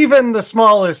like, even the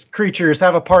smallest creatures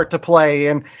have a part to play.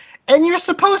 And you're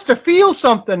supposed to feel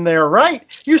something there, right?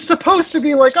 You're supposed to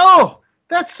be like, oh,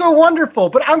 that's so wonderful.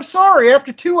 But I'm sorry,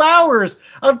 after 2 hours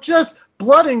of just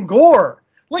blood and gore,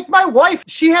 like my wife,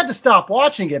 she had to stop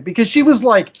watching it because she was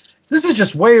like, this is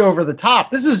just way over the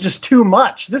top. This is just too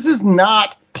much. This is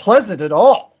not pleasant at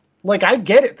all. Like, I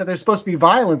get it that there's supposed to be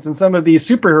violence in some of these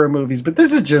superhero movies, but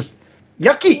this is just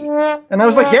yucky. And I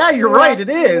was like, yeah, you're right, it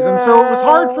is. And so it was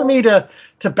hard for me to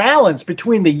balance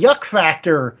between the yuck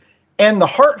factor and the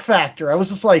heart factor. I was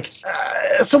just like,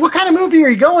 so what kind of movie are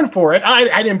you going for? And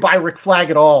I didn't buy Rick Flag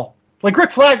at all. Like,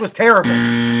 Rick Flag was terrible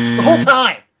the whole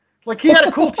time. Like, he had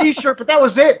a cool T-shirt, but that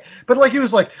was it. But, like, he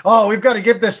was like, oh, we've got to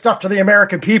give this stuff to the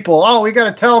American people. Oh, we got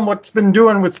to tell them what's been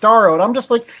doing with Starro. And I'm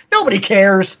just like, nobody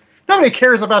cares. Nobody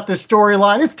cares about this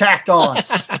storyline. It's tacked on.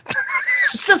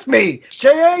 It's just me.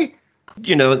 J.A.?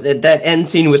 That end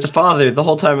scene with the father, the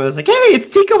whole time I was like, hey, it's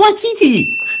Taika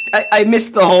Waititi. I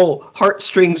missed the whole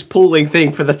heartstrings pulling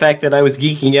thing for the fact that I was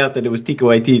geeking out that it was Taika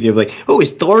Waititi. I was like, oh,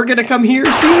 is Thor going to come here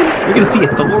soon? We're going to see a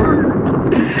Thor?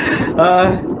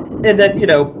 And then,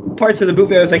 parts of the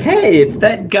movie I was like, hey, it's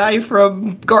that guy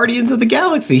from Guardians of the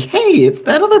Galaxy. Hey, it's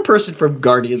that other person from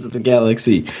Guardians of the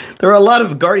Galaxy. There are a lot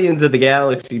of Guardians of the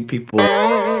Galaxy people.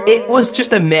 It was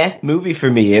just a meh movie for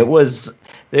me.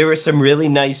 There were some really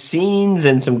nice scenes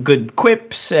and some good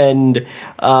quips, and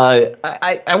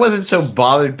I wasn't so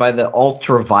bothered by the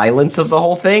ultra violence of the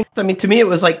whole thing. I mean, to me, it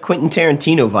was like Quentin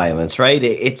Tarantino violence, right?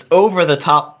 It's over the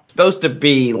top. Supposed to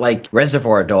be like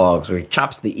Reservoir Dogs where he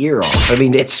chops the ear off. I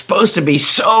mean, it's supposed to be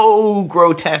so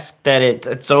grotesque that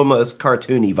it's almost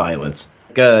cartoony violence,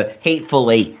 like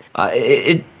Hateful Eight.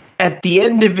 At the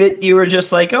end of it, you were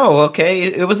just like, oh, okay.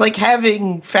 It was like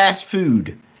having fast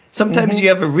food. Sometimes you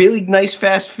have a really nice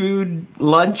fast food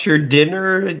lunch or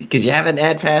dinner because you haven't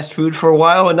had fast food for a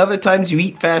while. And other times you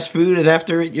eat fast food and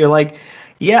after it, you're like,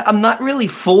 yeah, I'm not really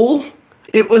full.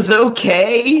 It was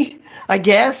okay. I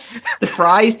guess. The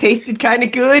fries tasted kind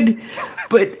of good,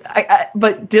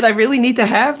 but did I really need to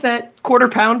have that quarter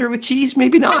pounder with cheese?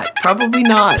 Maybe not. Probably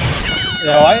not.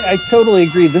 No, I totally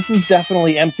agree. This is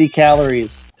definitely empty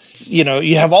calories. You know,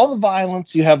 you have all the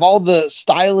violence, you have all the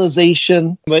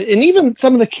stylization, and even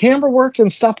some of the camera work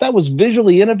and stuff that was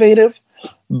visually innovative.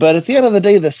 But at the end of the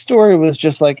day, the story was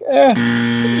just like,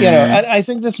 I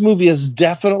think this movie is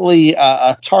definitely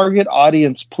a target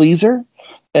audience pleaser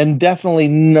and definitely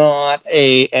not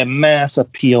a mass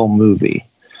appeal movie.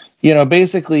 You know,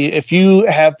 basically, if you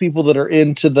have people that are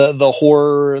into the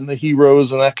horror and the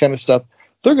heroes and that kind of stuff,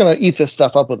 they're going to eat this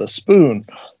stuff up with a spoon.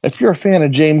 If you're a fan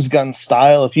of James Gunn's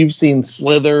style, if you've seen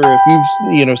Slither, if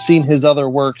you've seen his other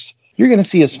works, you're going to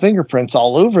see his fingerprints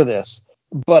all over this.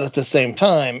 But at the same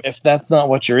time, if that's not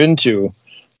what you're into,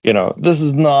 this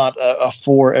is not a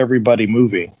for everybody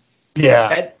movie.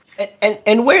 Yeah.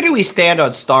 And where do we stand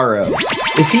on Starro?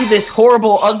 Is he this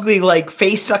horrible, ugly, like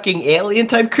face-sucking alien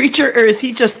type creature, or is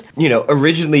he just,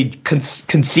 originally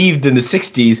conceived in the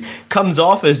 60s, comes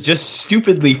off as just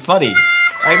stupidly funny?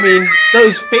 I mean,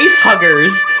 those face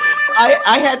huggers.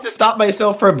 I had to stop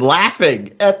myself from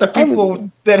laughing at the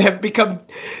people that have become,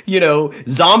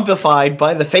 zombified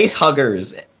by the face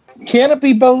huggers. Can it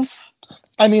be both?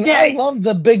 I mean, yeah. I love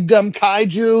the big dumb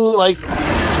kaiju, like,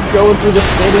 going through the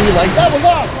city. Like, that was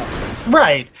awesome.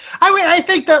 Right. I mean, I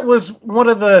think that was one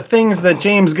of the things that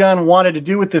James Gunn wanted to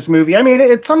do with this movie. I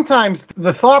mean, sometimes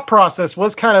the thought process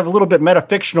was kind of a little bit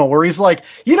metafictional, where he's like,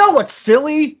 you know what's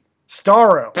silly?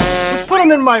 Starro. Let's put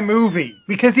him in my movie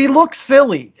because he looks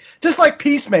silly. Just like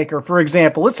Peacemaker, for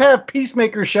example. Let's have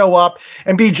Peacemaker show up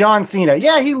and be John Cena.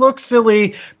 Yeah, he looks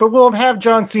silly, but we'll have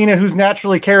John Cena, who's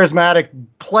naturally charismatic,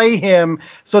 play him.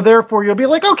 So therefore, you'll be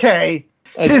like, okay,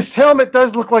 his helmet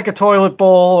does look like a toilet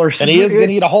bowl or something. And he is going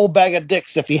to eat a whole bag of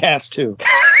dicks if he has to.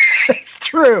 It's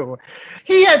true.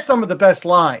 He had some of the best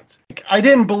lines. I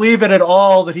didn't believe it at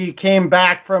all that he came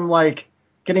back from, like,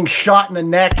 getting shot in the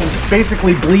neck and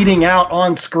basically bleeding out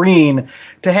on screen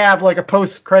to have like a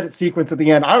post-credit sequence at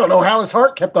the end. I don't know how his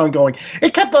heart kept on going.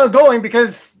 It kept on going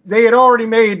because they had already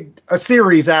made a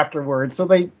series afterwards. So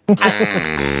I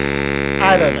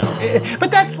don't know. But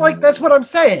that's what I'm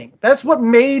saying. That's what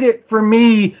made it for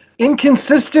me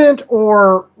inconsistent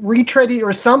or retready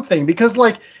or something. Because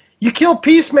like you kill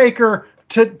Peacemaker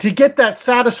to get that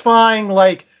satisfying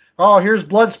like, oh, here's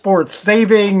Bloodsport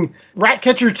saving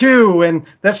Ratcatcher 2, and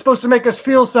that's supposed to make us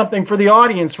feel something for the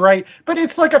audience, right? But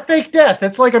it's like a fake death.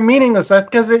 It's like a meaningless death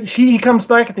because he comes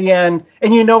back at the end,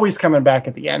 and you know he's coming back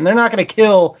at the end. They're not going to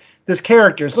kill this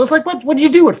character. So it's like, what did you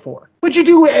do it for? What'd you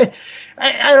do?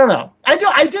 I don't know.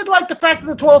 I did like the fact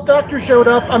that the 12th Doctor showed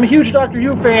up. I'm a huge Doctor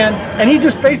Who fan, and he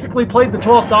just basically played the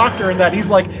 12th Doctor in that.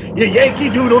 He's like, you Yankee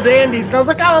Doodle dandies. And I was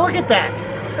like, oh, look at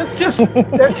that. That's just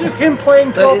him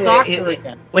playing 12th Doctor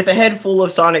again. With a head full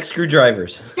of sonic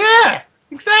screwdrivers. Yeah,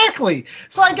 exactly.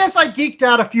 So I guess I geeked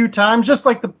out a few times, just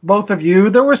like the both of you.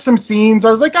 There were some scenes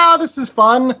I was like, oh, this is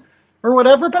fun, or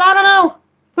whatever, but I don't know.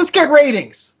 Let's get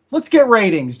ratings.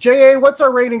 J.A., what's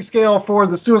our rating scale for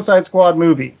the Suicide Squad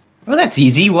movie? Well, that's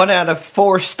easy. 1 out of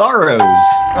 4 Starros.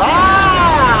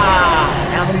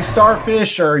 How many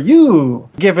Starfish are you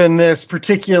giving this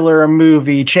particular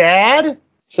movie, Chad?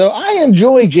 So I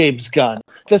enjoy James Gunn.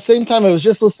 At the same time, I was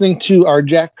just listening to our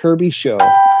Jack Kirby show,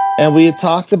 and we had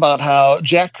talked about how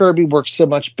Jack Kirby works so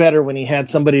much better when he had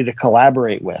somebody to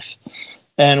collaborate with.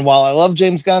 And while I love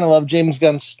James Gunn, I love James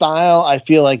Gunn's style, I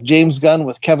feel like James Gunn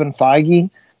with Kevin Feige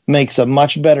makes a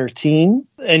much better team,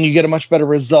 and you get a much better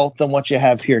result than what you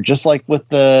have here. Just like with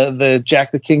the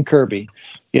Jack the King Kirby.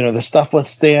 The stuff with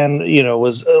Stan,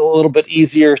 was a little bit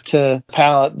easier to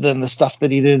palate than the stuff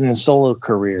that he did in his solo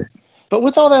career. But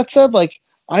with all that said, like,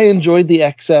 I enjoyed the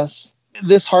excess.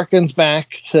 This harkens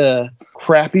back to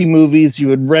crappy movies you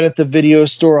would rent at the video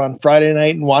store on Friday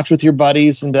night and watch with your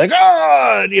buddies and be like,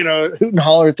 oh, hoot and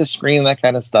holler at the screen, that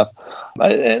kind of stuff.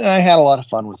 And I had a lot of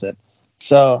fun with it.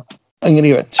 So I'm going to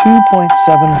give it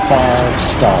 2.75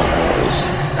 stars.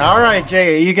 All right,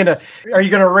 Jay, are you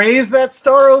gonna raise that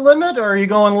Starro limit, or are you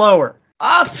going lower?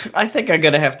 I think I'm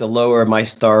going to have to lower my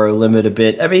Starro limit a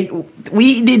bit. I mean,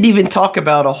 we didn't even talk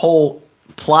about a whole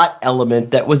plot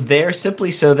element that was there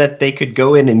simply so that they could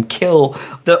go in and kill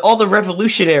all the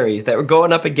revolutionaries that were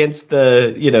going up against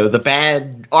the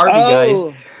bad army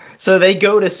guys. So they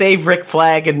go to save Rick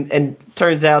Flag, and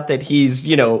turns out that he's,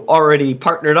 already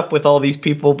partnered up with all these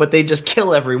people, but they just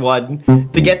kill everyone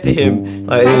to get to him.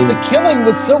 The killing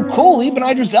was so cool. Even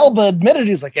Idris Elba admitted,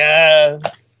 he's like,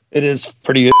 it is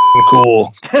pretty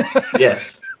cool.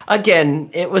 Yes. Again,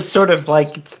 it was sort of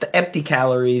like it's the empty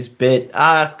calories bit.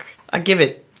 I give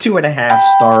it 2.5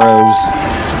 Starros.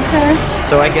 Okay.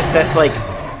 So I guess that's like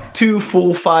 2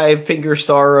 full 5-finger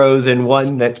Starros and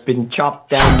one that's been chopped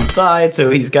down the side. So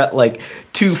he's got like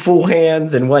 2 full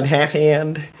hands and 1 half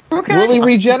hand. Okay. Will he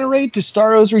regenerate? Do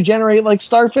Starros regenerate like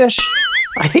Starfish?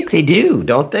 I think they do,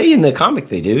 don't they? In the comic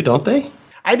they do, don't they?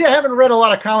 I haven't read a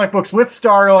lot of comic books with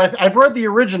Starro. I've read the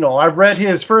original. I've read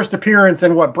his first appearance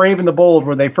in Brave and the Bold,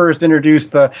 where they first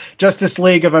introduced the Justice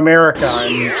League of America,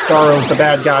 and Starro's the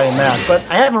bad guy in that. But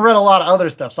I haven't read a lot of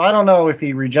other stuff, so I don't know if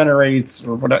he regenerates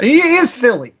or whatever. He is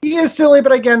silly.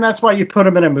 But again, that's why you put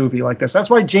him in a movie like this.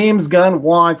 That's why James Gunn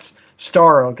wants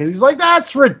Starro, because he's like,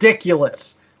 that's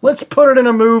ridiculous. Let's put it in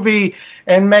a movie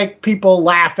and make people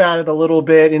laugh at it a little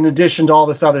bit in addition to all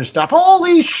this other stuff.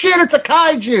 Holy shit, it's a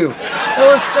kaiju.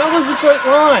 That was a great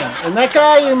line. And that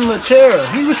guy in the chair,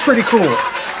 he was pretty cool.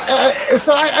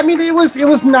 It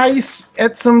was nice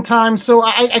at some times. So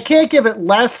I can't give it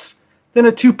less than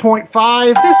a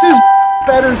 2.5. This is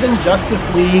better than Justice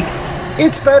League.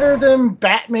 It's better than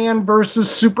Batman versus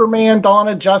Superman, Dawn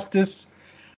of Justice.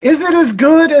 Is it as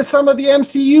good as some of the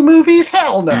MCU movies?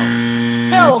 Hell no.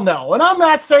 Hell no. And I'm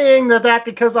not saying that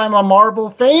because I'm a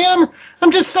Marvel fan. I'm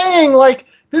just saying,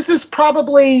 this is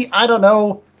probably, 3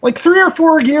 or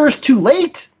 4 years too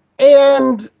late.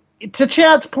 And to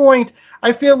Chad's point,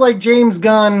 I feel like James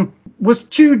Gunn was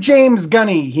too James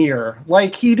Gunny here.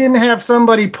 He didn't have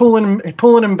somebody pulling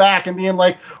him back and being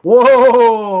like,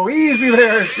 whoa, easy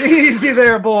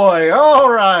there, boy.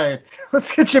 All right,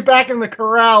 let's get you back in the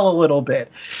corral a little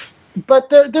bit. But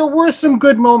there were some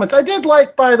good moments. I did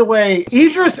like, by the way,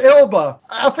 Idris Elba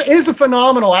is a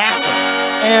phenomenal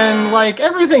actor. And,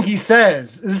 everything he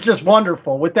says is just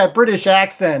wonderful with that British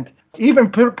accent.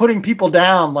 Even putting people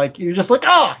down, you're just like,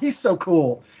 oh, he's so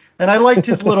cool. And I liked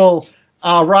his little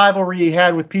rivalry he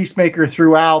had with Peacemaker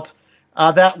throughout.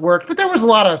 That worked. But there was a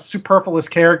lot of superfluous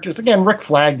characters. Again, Rick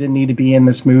Flag didn't need to be in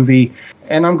this movie.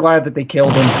 And I'm glad that they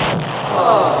killed him.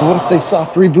 What if they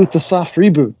soft reboot the soft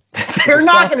reboot? They're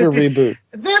not going to reboot.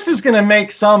 This is going to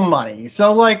make some money.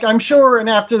 So, I'm sure, and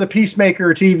after the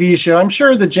Peacemaker TV show, I'm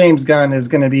sure that James Gunn is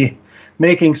going to be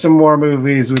making some more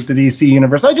movies with the DC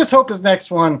Universe. I just hope his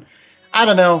next one,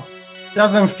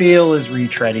 doesn't feel as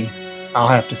retready, I'll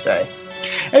have to say.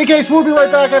 In any case, we'll be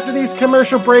right back after these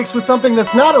commercial breaks with something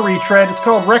that's not a retread. It's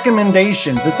called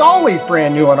Recommendations. It's always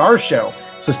brand new on our show,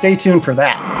 so stay tuned for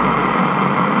that.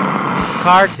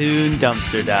 Cartoon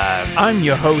Dumpster Dive. I'm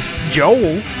your host,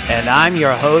 Joel. And I'm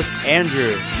your host,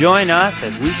 Andrew. Join us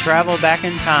as we travel back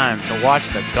in time to watch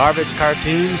the garbage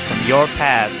cartoons from your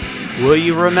past. Will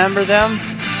you remember them?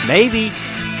 Maybe.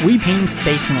 We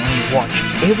painstakingly watch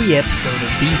every episode of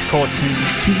these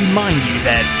cartoons to remind you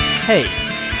that, hey,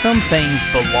 some things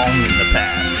belong in the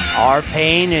past. Our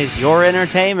pain is your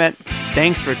entertainment.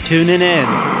 Thanks for tuning in.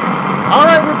 All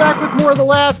right, we're back with more of The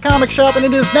Last Comic Shop, and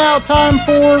it is now time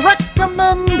for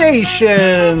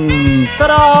recommendations.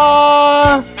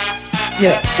 Ta-da!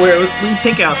 Yeah, where we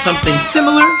pick out something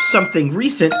similar, something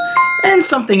recent, and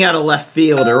something out of left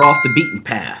field or off the beaten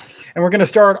path. And we're going to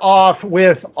start off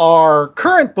with our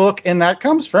current book, and that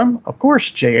comes from, of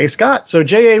course, J.A. Scott. So,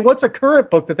 J.A., what's a current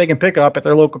book that they can pick up at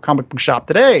their local comic book shop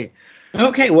today?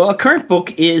 Okay, well, a current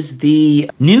book is the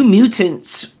New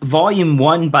Mutants Volume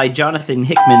 1 by Jonathan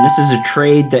Hickman. This is a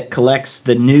trade that collects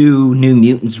the New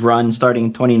Mutants run starting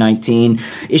in 2019,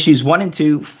 issues 1 and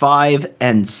 2, 5,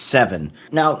 and 7.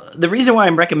 Now, the reason why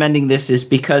I'm recommending this is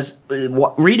because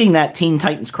reading that Teen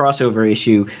Titans crossover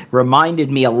issue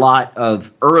reminded me a lot of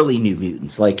early New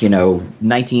Mutants,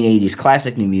 1980s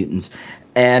classic New Mutants.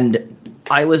 And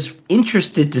I was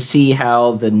interested to see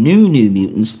how the New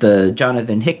Mutants, the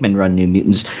Jonathan Hickman run New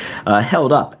Mutants,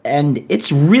 held up. And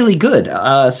it's really good.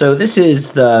 So this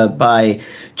is by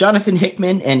Jonathan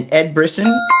Hickman and Ed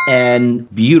Brisson, and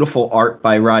beautiful art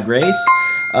by Rod Reis.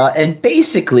 And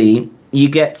basically, you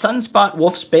get Sunspot,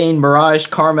 Wolfsbane, Mirage,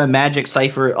 Karma, Magic,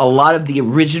 Cypher, a lot of the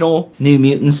original New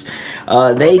Mutants.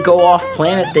 They go off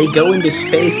planet, they go into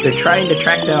space, they're trying to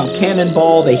track down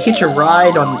Cannonball, they hitch a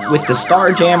ride with the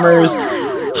Starjammers,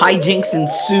 hijinks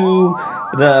ensue,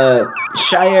 the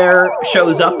Shire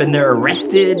shows up and they're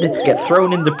arrested, get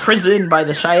thrown into prison by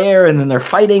the Shire, and then they're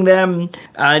fighting them,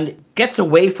 and gets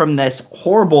away from this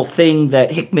horrible thing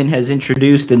that Hickman has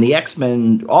introduced in the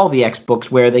X-Men, all the X books,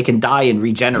 where they can die and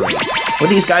regenerate. Well,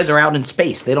 these guys are out in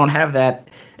space. They don't have that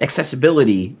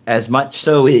accessibility as much,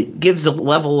 so it gives a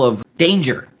level of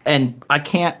danger. And I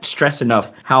can't stress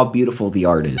enough how beautiful the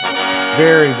art is.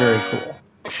 Very, very cool.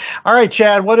 All right,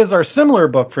 Chad, what is our similar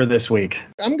book for this week?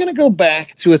 I'm going to go back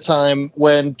to a time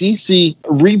when DC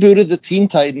rebooted the Teen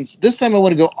Titans. This time I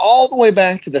want to go all the way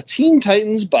back to the Teen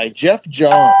Titans by Jeff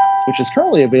Johns, which is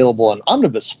currently available in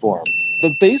omnibus form.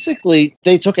 But basically,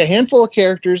 they took a handful of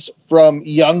characters from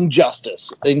Young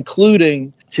Justice,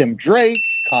 including Tim Drake,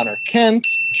 Connor Kent,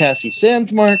 Cassie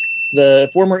Sandsmark, the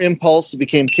former Impulse who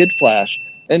became Kid Flash,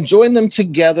 and joined them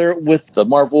together with the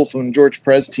Marv Wolfman and George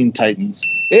Perez Teen Titans.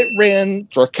 It ran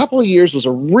for a couple of years, was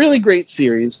a really great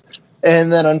series,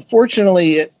 and then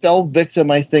unfortunately it fell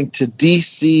victim, I think, to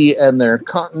DC and their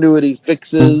continuity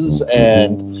fixes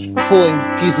and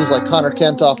pulling pieces like Connor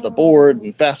Kent off the board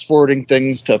and fast-forwarding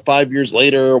things to 5 years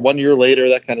later, 1 year later,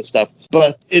 that kind of stuff.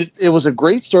 But it was a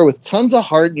great story with tons of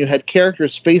heart, and you had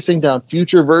characters facing down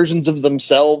future versions of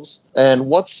themselves. And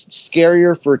what's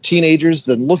scarier for teenagers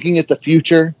than looking at the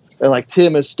future? And like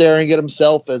Tim is staring at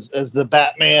himself as the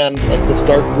Batman, like the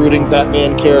stark, brooding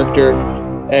Batman character.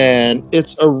 And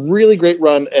it's a really great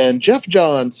run. And Jeff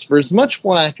Johns, for as much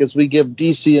flack as we give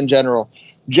DC in general,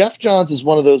 Jeff Johns is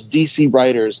one of those DC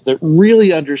writers that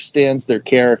really understands their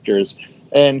characters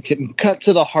and can cut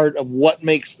to the heart of what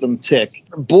makes them tick.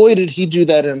 Boy, did he do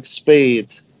that in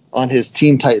spades on his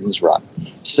Teen Titans run.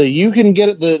 So you can get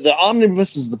it. The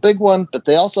Omnibus is the big one, but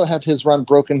they also have his run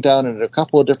broken down in a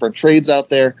couple of different trades out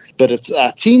there. But it's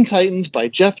Teen Titans by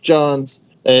Jeff Johns.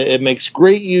 It makes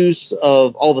great use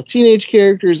of all the teenage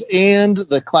characters and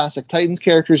the classic Titans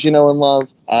characters you know and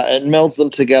love. It melds them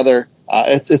together.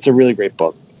 It's a really great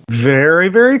book. Very,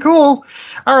 very cool.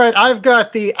 All right, I've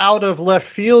got the out of left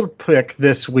field pick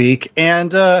this week,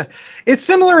 and it's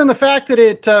similar in the fact that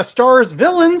it stars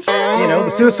villains. You know, the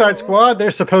Suicide Squad,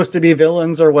 they're supposed to be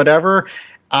villains or whatever.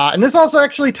 And this also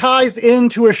actually ties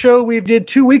into a show we did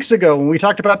 2 weeks ago when we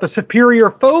talked about the superior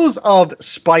foes of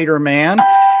Spider-Man.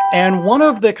 And one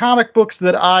of the comic books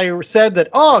that I said that,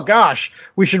 oh gosh,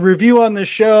 we should review on this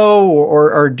show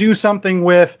or do something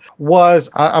with was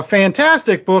a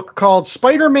fantastic book called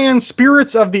Spider-Man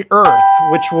Spirits of the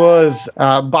Earth, which was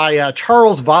by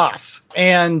Charles Voss.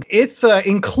 And it's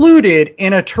included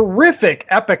in a terrific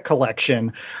epic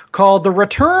collection called The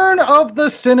Return of the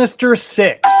Sinister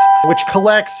Six, which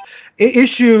collects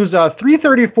issues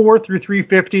 334 through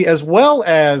 350, as well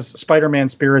as Spider-Man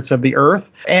Spirits of the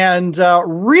Earth. And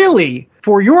really,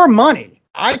 for your money,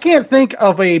 I can't think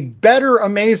of a better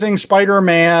Amazing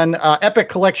Spider-Man epic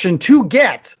collection to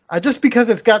get, just because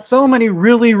it's got so many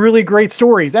really, really great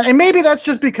stories. And maybe that's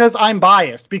just because I'm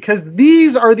biased, because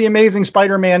these are the Amazing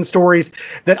Spider-Man stories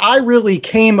that I really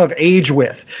came of age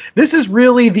with. This is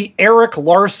really the Eric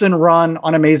Larson run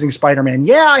on Amazing Spider-Man.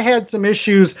 Yeah, I had some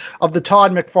issues of the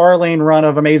Todd McFarlane run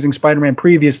of Amazing Spider-Man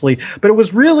previously, but it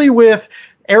was really with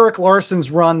Eric Larson's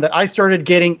run that I started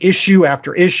getting issue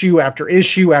after issue after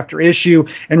issue after issue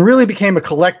and really became a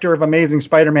collector of Amazing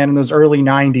Spider-Man in those early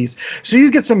 90s. So you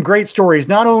get some great stories,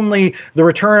 not only the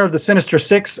Return of the Sinister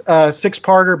Six,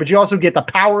 six-parter, but you also get the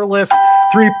Powerless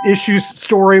 3-issue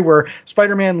story where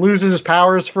Spider-Man loses his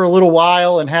powers for a little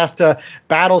while and has to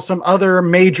battle some other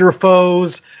major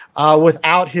foes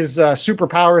without his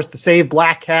superpowers to save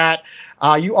Black Cat.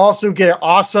 You also get an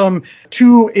awesome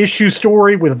 2-issue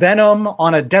story with Venom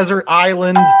on a desert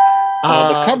island.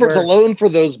 The covers alone for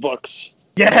those books.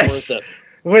 Yes.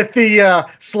 With the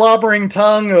slobbering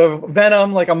tongue of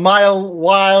Venom, like a mile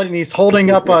wide, and he's holding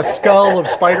up a skull of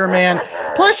Spider-Man.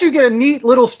 Plus, you get a neat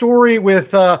little story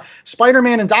with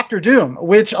Spider-Man and Dr. Doom,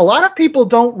 which a lot of people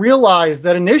don't realize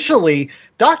that initially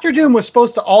Dr. Doom was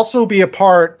supposed to also be a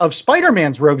part of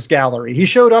Spider-Man's Rogues Gallery. He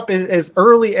showed up as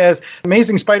early as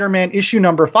Amazing Spider-Man issue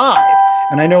number 5.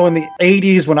 And I know in the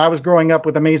 80s, when I was growing up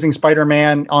with Amazing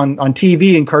Spider-Man on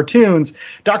TV and cartoons,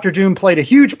 Dr. Doom played a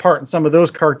huge part in some of those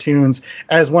cartoons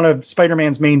as one of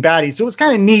Spider-Man's main baddies. So it was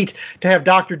kind of neat to have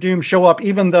Dr. Doom show up,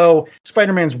 even though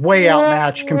Spider-Man's way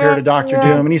outmatched compared to Dr.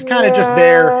 Doom. And he's kind of just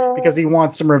there because he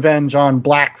wants some revenge on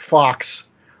Black Fox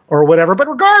or whatever. But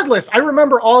regardless, I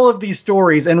remember all of these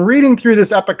stories, and reading through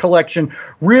this epic collection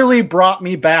really brought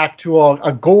me back to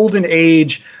a golden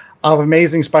age of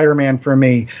Amazing Spider-Man for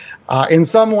me. In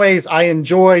some ways, I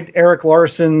enjoyed Eric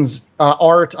Larson's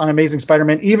art on Amazing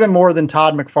Spider-Man even more than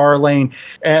Todd McFarlane.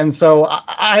 And so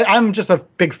I'm just a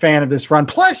big fan of this run.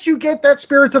 Plus, you get that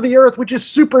Spirits of the Earth, which is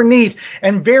super neat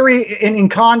and very in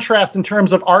contrast in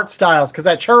terms of art styles, because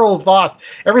that Charles Voss,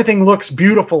 everything looks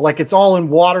beautiful, like it's all in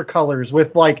watercolors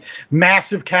with like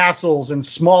massive castles and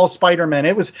small Spider-Man.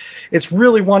 It's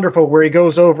really wonderful where he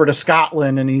goes over to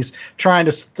Scotland and he's trying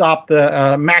to stop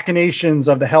the machinations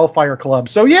of the Hellfire Club.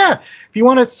 So yeah, if you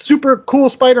want a super cool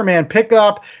Spider-Man, pick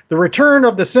up The Return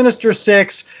of the Sinister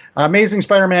Six, Amazing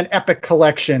Spider-Man Epic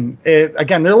Collection.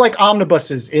 Again, they're like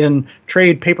omnibuses in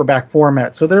trade paperback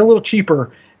format, so they're a little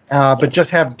cheaper, but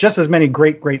just have just as many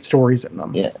great stories in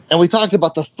them. Yeah, and we talked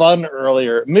about the fun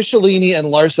earlier. Michelini and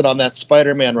Larson on that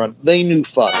Spider-Man run, they knew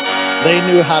fun. They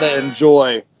knew how to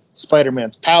enjoy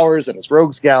Spider-Man's powers and his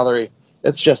rogues gallery.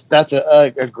 It's just, that's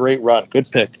a great run. Good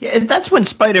pick. Yeah, that's when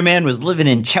Spider-Man was living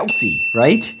in Chelsea,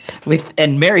 right?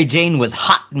 And Mary Jane was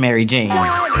hot Mary Jane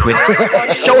with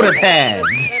shoulder pads.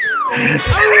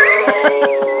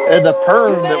 And a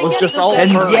perm that was just all and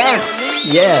perm.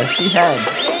 Yes, she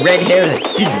had red hair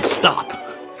that didn't stop.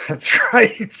 That's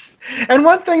right. And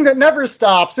one thing that never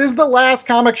stops is the Last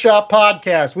Comic Shop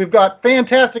podcast. We've got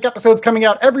fantastic episodes coming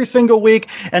out every single week.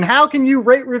 And how can you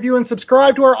rate, review, and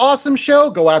subscribe to our awesome show?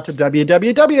 Go out to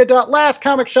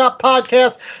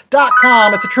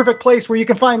www.lastcomicshoppodcast.com. It's a terrific place where you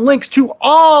can find links to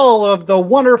all of the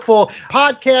wonderful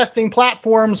podcasting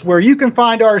platforms where you can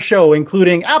find our show,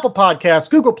 including Apple Podcasts,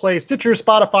 Google Play, Stitcher,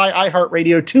 Spotify,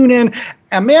 iHeartRadio, TuneIn,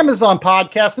 and Amazon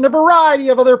Podcasts, and a variety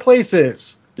of other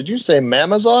places. Did you say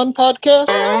Mamazon podcast?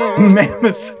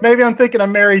 Maybe I'm thinking of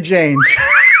Mary Jane.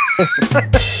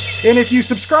 And if you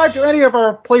subscribe to any of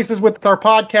our places with our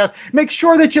podcast, make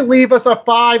sure that you leave us a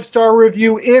 5-star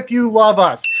review if you love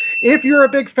us. If you're a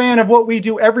big fan of what we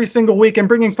do every single week and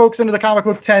bringing folks into the comic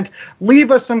book tent, leave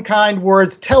us some kind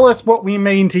words. Tell us what we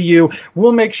mean to you.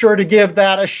 We'll make sure to give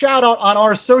that a shout out on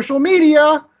our social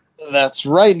media. That's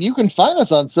right. You can find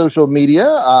us on social media,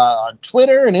 on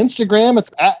Twitter and Instagram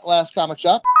at Last Comic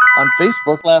Shop, on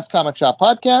Facebook, Last Comic Shop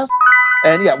Podcast.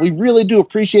 And yeah, we really do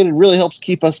appreciate it. It really helps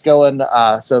keep us going.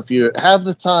 So if you have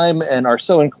the time and are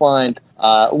so inclined,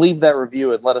 leave that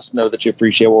review and let us know that you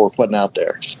appreciate what we're putting out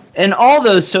there. And all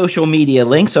those social media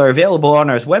links are available on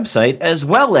our website, as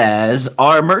well as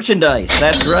our merchandise.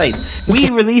 That's right. We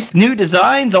release new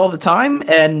designs all the time,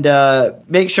 and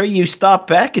make sure you stop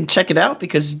back and check it out,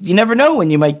 because you never know when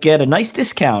you might get a nice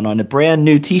discount on a brand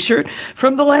new t-shirt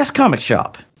from the Last Comic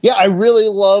Shop. Yeah, I really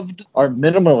loved our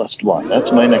minimalist one.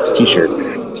 That's my next t-shirt.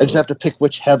 I just have to pick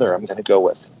which Heather I'm going to go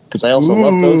with, because I also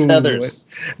love those Heathers.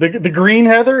 The green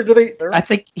Heather? I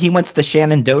think he wants the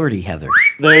Shannon Doherty Heather.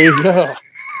 There you go.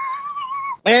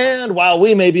 And while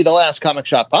we may be the Last Comic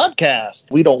Shop podcast,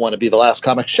 we don't want to be the Last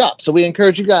Comic Shop. So we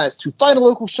encourage you guys to find a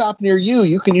local shop near you.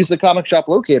 You can use the Comic Shop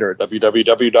Locator at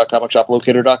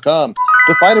www.comicshoplocator.com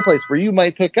to find a place where you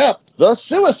might pick up The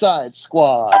Suicide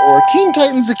Squad, or Teen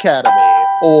Titans Academy,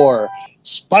 or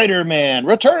Spider-Man,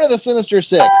 Return of the Sinister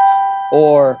Six,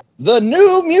 or The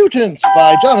New Mutants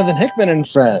by Jonathan Hickman and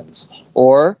Friends,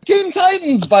 or Teen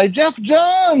Titans by Jeff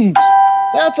Johns.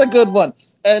 That's a good one.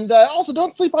 And also,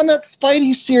 don't sleep on that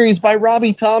Spidey series by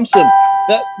Robbie Thompson.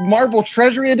 That Marvel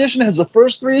Treasury Edition has the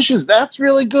first 3 issues. That's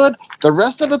really good. The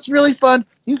rest of it's really fun.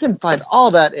 You can find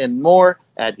all that and more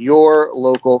at your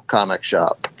local comic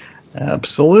shop.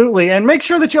 Absolutely. And make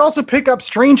sure that you also pick up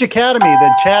Strange Academy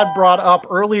that Chad brought up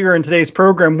earlier in today's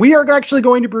program. We are actually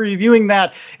going to be reviewing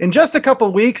that in just a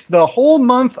couple weeks. The whole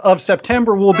month of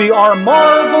September will be our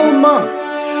Marvel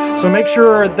month. So make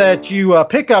sure that you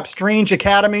pick up Strange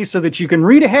Academy so that you can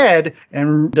read ahead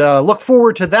and look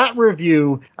forward to that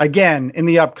review again in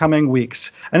the upcoming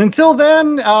weeks. And until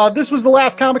then, this was the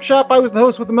Last Comic Shop. I was the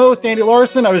host with the most, Andy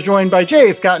Larson. I was joined by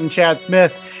Jay Scott and Chad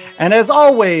Smith. And as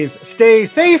always, stay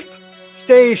safe,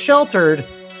 stay sheltered,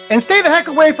 and stay the heck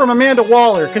away from Amanda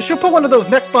Waller, because she'll put one of those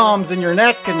neck bombs in your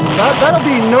neck, and that'll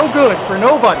be no good for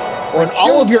nobody. Or in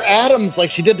all of your atoms like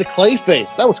she did to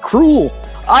Clayface. That was cruel.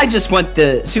 I just want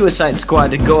the Suicide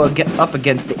Squad to go up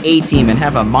against the A-Team and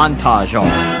have a montage on.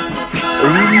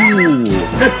 Ooh.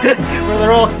 Where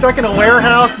they're all stuck in a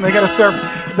warehouse and they got to start.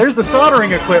 There's the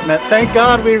soldering equipment. Thank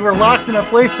God we were locked in a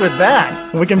place with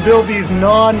that. We can build these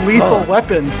non-lethal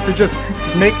weapons to just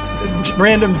make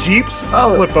random Jeeps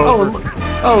flip over.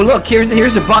 Oh, look,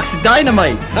 here's a box of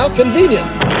dynamite. How convenient.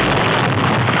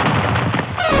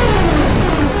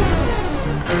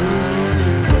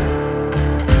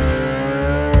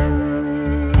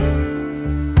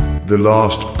 The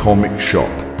Last Comic Shop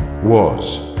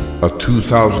was a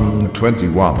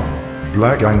 2021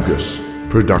 Black Angus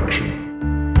production.